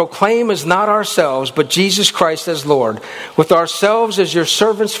what we proclaim is not ourselves, but Jesus Christ as Lord, with ourselves as your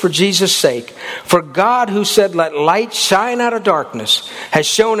servants for Jesus' sake. For God, who said, let light shine out of darkness, has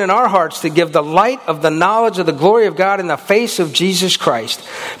shown in our hearts to give the light of the knowledge of the glory of God in the face of Jesus Christ.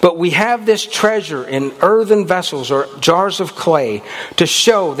 But we have this treasure in earthen vessels or jars of clay to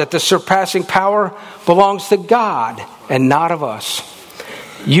show that the surpassing power belongs to God and not of us.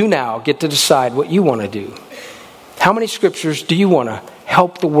 You now get to decide what you want to do. How many scriptures do you want to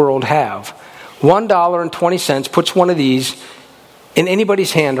help the world have? $1.20 puts one of these in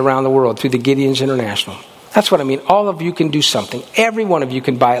anybody's hand around the world through the Gideons International. That's what I mean. All of you can do something. Every one of you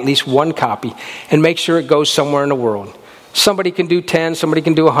can buy at least one copy and make sure it goes somewhere in the world. Somebody can do 10, somebody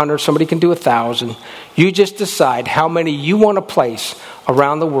can do 100, somebody can do 1,000. You just decide how many you want to place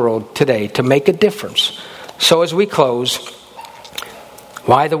around the world today to make a difference. So as we close,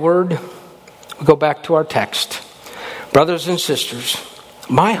 why the Word? We go back to our text. Brothers and sisters,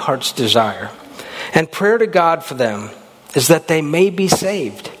 my heart's desire and prayer to God for them is that they may be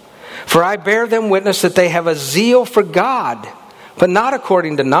saved. For I bear them witness that they have a zeal for God, but not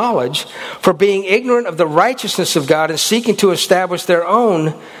according to knowledge. For being ignorant of the righteousness of God and seeking to establish their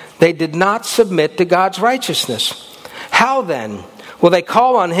own, they did not submit to God's righteousness. How then will they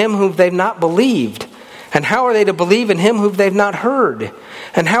call on him whom they've not believed? And how are they to believe in him whom they've not heard?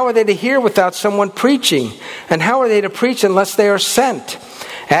 And how are they to hear without someone preaching? And how are they to preach unless they are sent?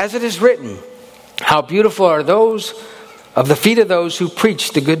 As it is written, how beautiful are those of the feet of those who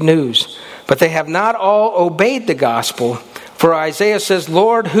preach the good news. But they have not all obeyed the gospel. For Isaiah says,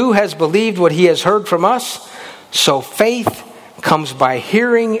 Lord, who has believed what he has heard from us? So faith comes by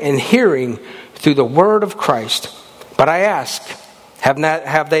hearing, and hearing through the word of Christ. But I ask,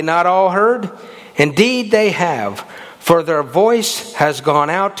 have they not all heard? Indeed they have, for their voice has gone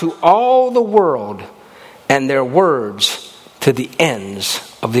out to all the world, and their words to the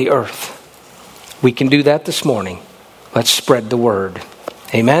ends of the earth. We can do that this morning. Let's spread the word.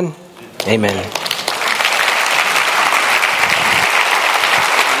 Amen? Amen.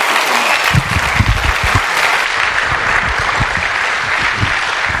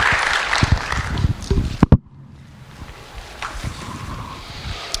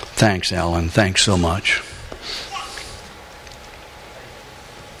 Thanks, Alan. Thanks so much.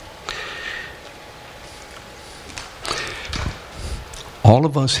 All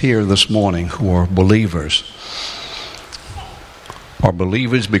of us here this morning who are believers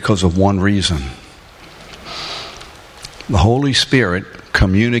because of one reason. The Holy Spirit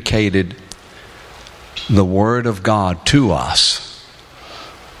communicated the Word of God to us,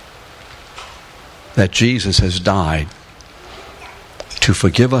 that Jesus has died to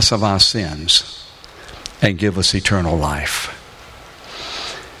forgive us of our sins and give us eternal life.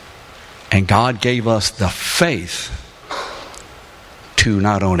 And God gave us the faith to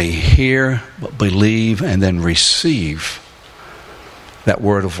not only hear, but believe and then receive that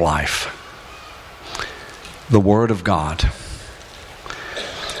word of life. The Word of God.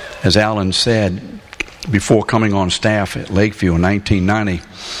 As Alan said, before coming on staff at Lakeview in 1990,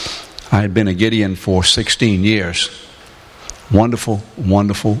 I had been a Gideon for 16 years. Wonderful,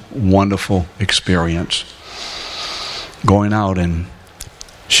 wonderful, wonderful experience. Going out and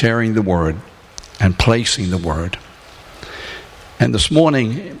sharing the Word and placing the Word. And this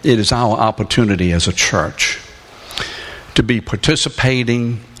morning, it is our opportunity as a church to be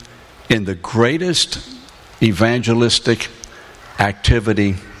participating in the greatest evangelistic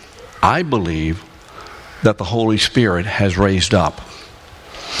activity, I believe, that the Holy Spirit has raised up.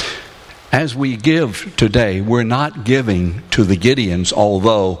 As we give today, we're not giving to the Gideons,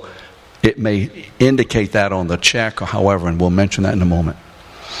 although it may indicate that on the check or however, and we'll mention that in a moment.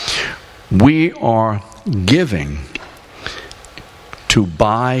 We are giving to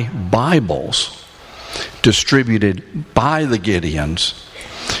buy Bibles distributed by the Gideons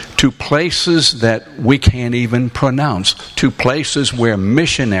to places that we can't even pronounce, to places where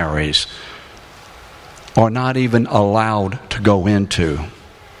missionaries are not even allowed to go into.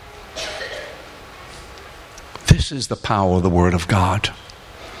 This is the power of the Word of God.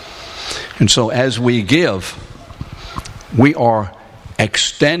 And so as we give, we are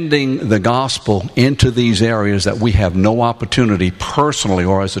extending the gospel into these areas that we have no opportunity personally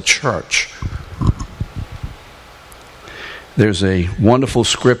or as a church. There's a wonderful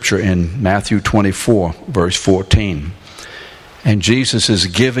scripture in Matthew 24, verse 14. And Jesus is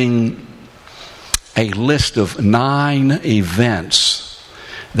giving a list of 9 events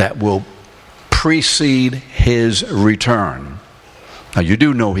that will precede his return. Now, you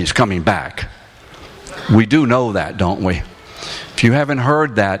do know he's coming back. We do know that, don't we? If you haven't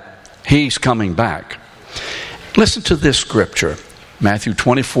heard that, he's coming back. Listen to this scripture, Matthew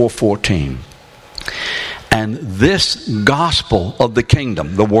 24:14. And this gospel of the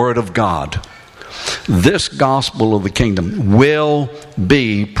kingdom, the Word of God, this gospel of the kingdom will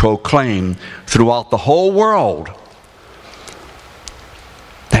be proclaimed throughout the whole world.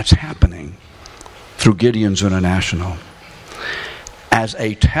 That's happening through Gideons International as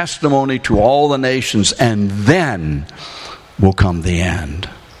a testimony to all the nations, and then will come the end.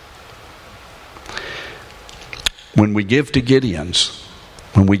 When we give to Gideons,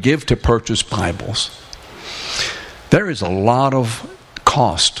 when we give to purchase Bibles, there is a lot of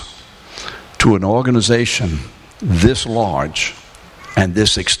cost to an organization this large and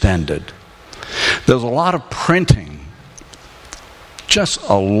this extended. There's a lot of printing, just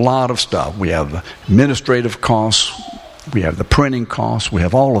a lot of stuff. We have administrative costs, we have the printing costs, we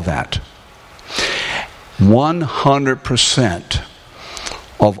have all of that. 100%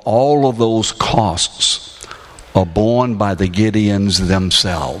 of all of those costs are borne by the Gideons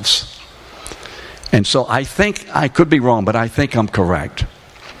themselves. And so I think, I could be wrong, but I think I'm correct.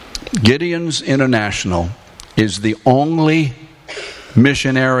 Gideons International is the only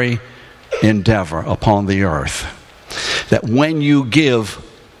missionary endeavor upon the earth that when you give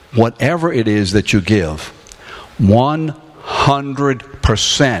whatever it is that you give,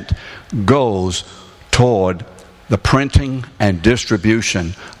 100% goes toward the printing and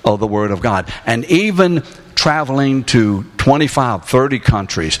distribution of the Word of God. And even traveling to 25, 30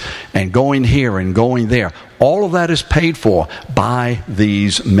 countries and going here and going there, all of that is paid for by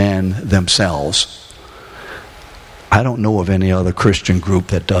these men themselves. I don't know of any other Christian group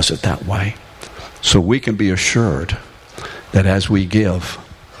that does it that way. So we can be assured that as we give,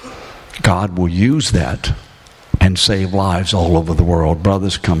 God will use that and save lives all over the world.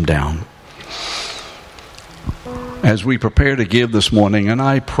 Brothers, come down. As we prepare to give this morning, and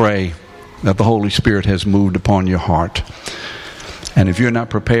I pray that the Holy Spirit has moved upon your heart. And if you're not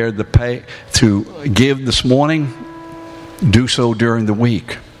prepared to give this morning, do so during the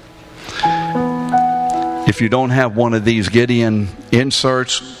week. If you don't have one of these Gideon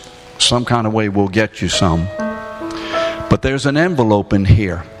inserts, some kind of way we'll get you some. But there's an envelope in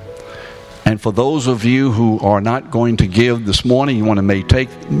here. And for those of you who are not going to give this morning, you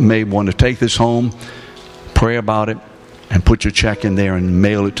may want to take this home, pray about it, and put your check in there and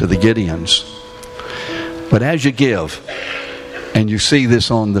mail it to the Gideons. But as you give, and you see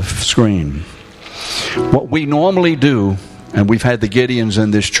this on the screen, what we normally do, and we've had the Gideons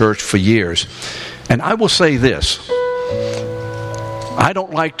in this church for years, and I will say this, I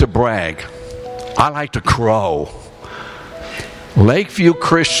don't like to brag, I like to crow. Lakeview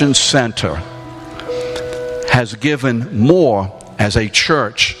Christian Center has given more as a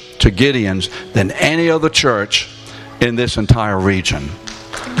church to Gideons than any other church in this entire region.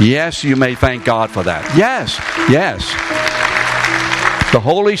 Yes, you may thank God for that. Yes. The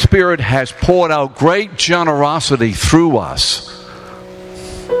Holy Spirit has poured out great generosity through us.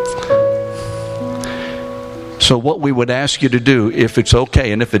 So what we would ask you to do, if it's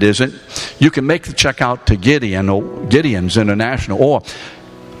okay, and if it isn't, you can make the check out to Gideon or Gideon's International, or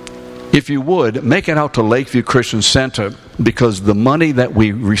if you would, make it out to Lakeview Christian Center, because the money that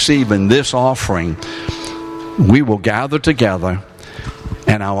we receive in this offering, we will gather together,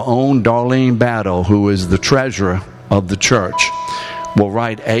 and our own Darlene Battle, who is the treasurer of the church, will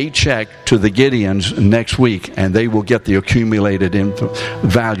write a check to the Gideons next week, and they will get the accumulated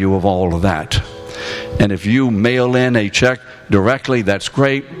value of all of that. And if you mail in a check directly, that's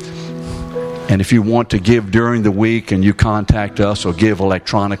great. And if you want to give during the week, and you contact us or give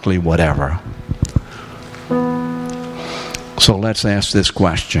electronically, whatever. So let's ask this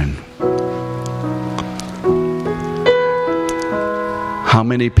question. How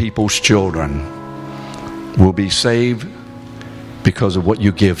many people's children will be saved because of what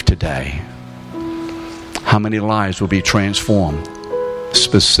you give today? How many lives will be transformed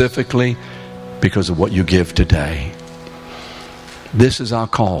specifically because of what you give today? This is our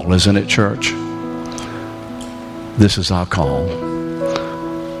call, isn't it, church? This is our call.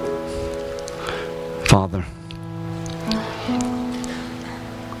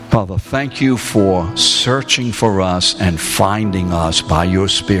 Father, thank you for searching for us and finding us by your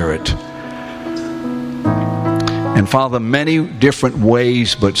Spirit. And Father, many different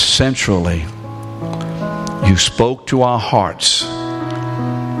ways, but centrally, you spoke to our hearts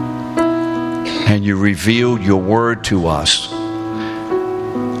and you revealed your word to us.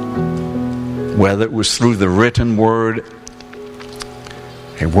 Whether it was through the written word,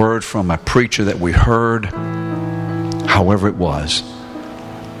 a word from a preacher that we heard, however it was.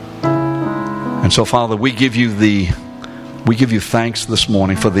 And so, Father, we give you thanks this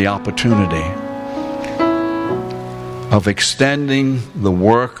morning for the opportunity of extending the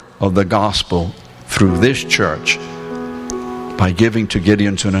work of the gospel through this church by giving to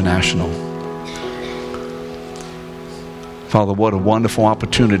Gideon's International. Father, what a wonderful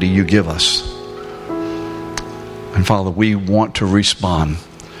opportunity you give us. And Father, we want to respond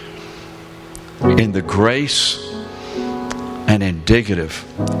in the grace and indicative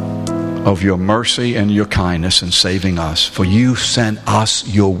of your mercy and your kindness in saving us. For you sent us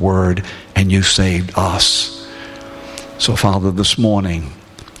your word and you saved us. So Father, this morning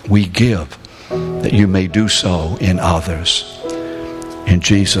we give that you may do so in others. In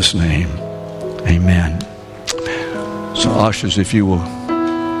Jesus' name, amen. So ushers, if you will.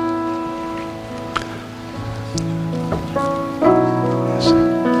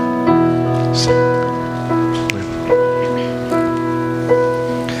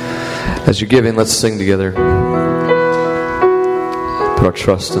 As you're giving, let's sing together. Put our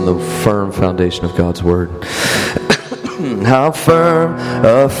trust in the firm foundation of God's word. How firm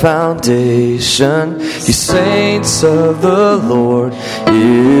a foundation, ye saints of the Lord,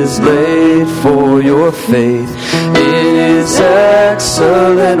 is laid for your faith in his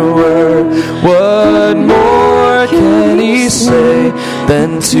excellent word. What more can he say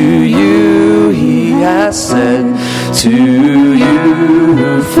than to you he has said? To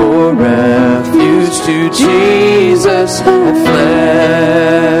you for refuge to Jesus have fled.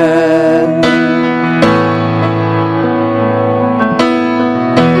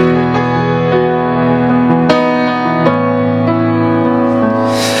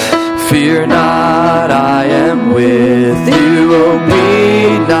 Fear not, I am with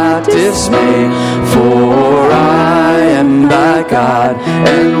dismay, for I am thy God,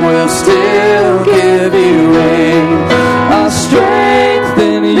 and will still give you aid. I'll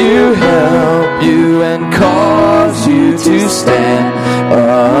strengthen you, help you, and cause you to stand,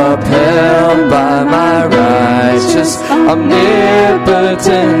 upheld by my righteous,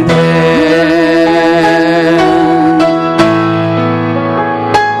 omnipotent hand.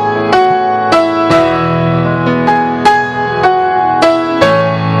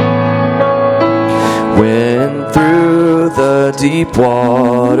 When through the deep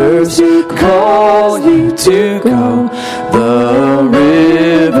waters call you to go, the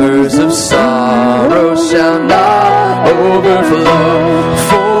rivers of sorrow shall not overflow.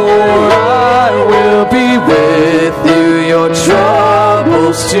 For I will be with you, your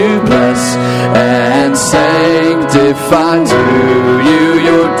troubles to bless, and sanctify to you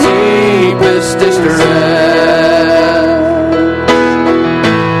your deepest distress.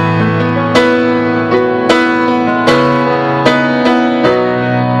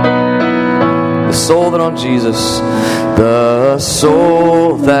 The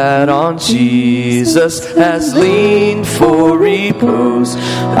soul that on Jesus has leaned for repose,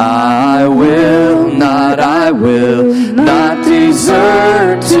 I will not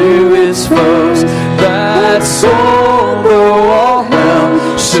desert to his foes. That soul, though all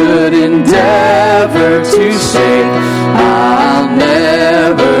hell should endeavor to shake, I'll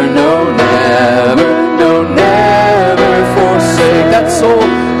never, no, never forsake. That soul,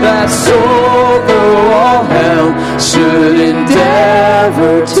 though all hell should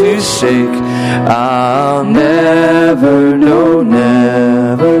endeavor to shake, I'll never, no,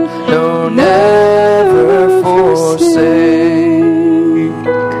 never forsake.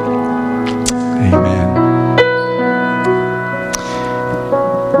 Amen.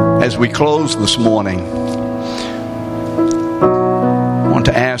 As we close this morning, I want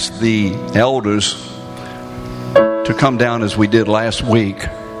to ask the elders to come down as we did last week.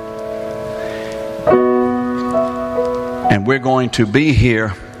 And we're going to be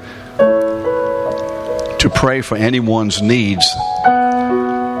here to pray for anyone's needs.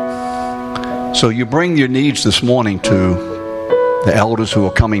 So you bring your needs this morning to the elders who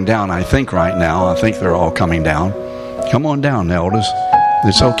are coming down, I think right now. I think they're all coming down. Come on down, elders.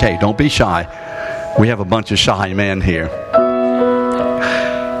 It's okay. Don't be shy. We have a bunch of shy men here.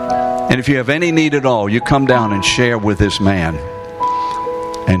 And if you have any need at all, you come down and share with this man,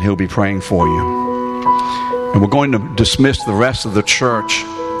 and he'll be praying for you. And we're going to dismiss the rest of the church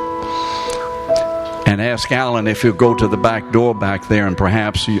and ask Alan if he'll go to the back door back there, and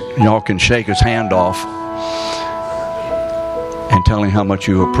perhaps y'all can shake his hand off and tell him how much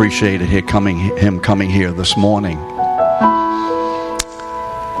you appreciated him coming here this morning.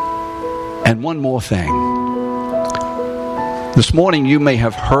 And one more thing. This morning you may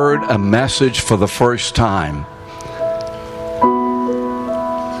have heard a message for the first time.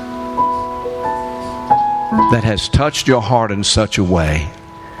 That has touched your heart in such a way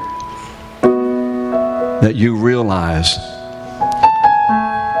that you realize,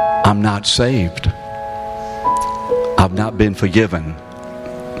 I'm not saved. I've not been forgiven.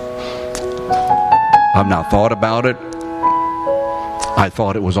 I've not thought about it. I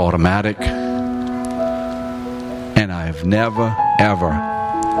thought it was automatic. And I've never, ever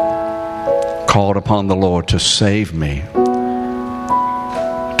called upon the Lord to save me,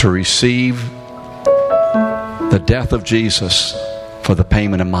 to receive the death of Jesus for the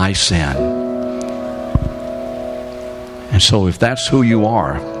payment of my sin. And so if that's who you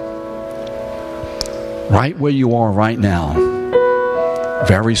are, right where you are right now,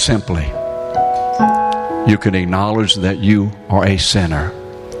 very simply, you can acknowledge that you are a sinner,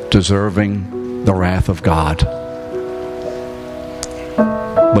 deserving the wrath of God.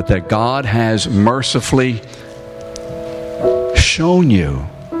 But that God has mercifully shown you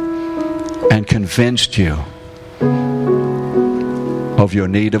and convinced you of your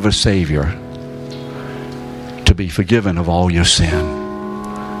need of a Savior, to be forgiven of all your sin.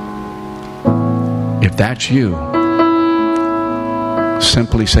 If that's you,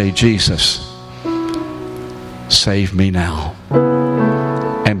 simply say, Jesus, save me now,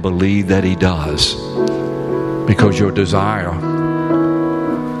 and believe that He does, because your desire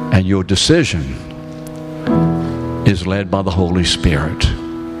and your decision is led by the Holy Spirit.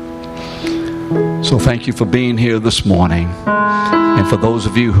 So thank you for being here this morning. And for those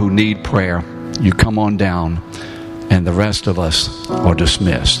of you who need prayer, you come on down, and the rest of us are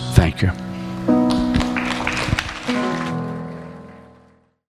dismissed. Thank you.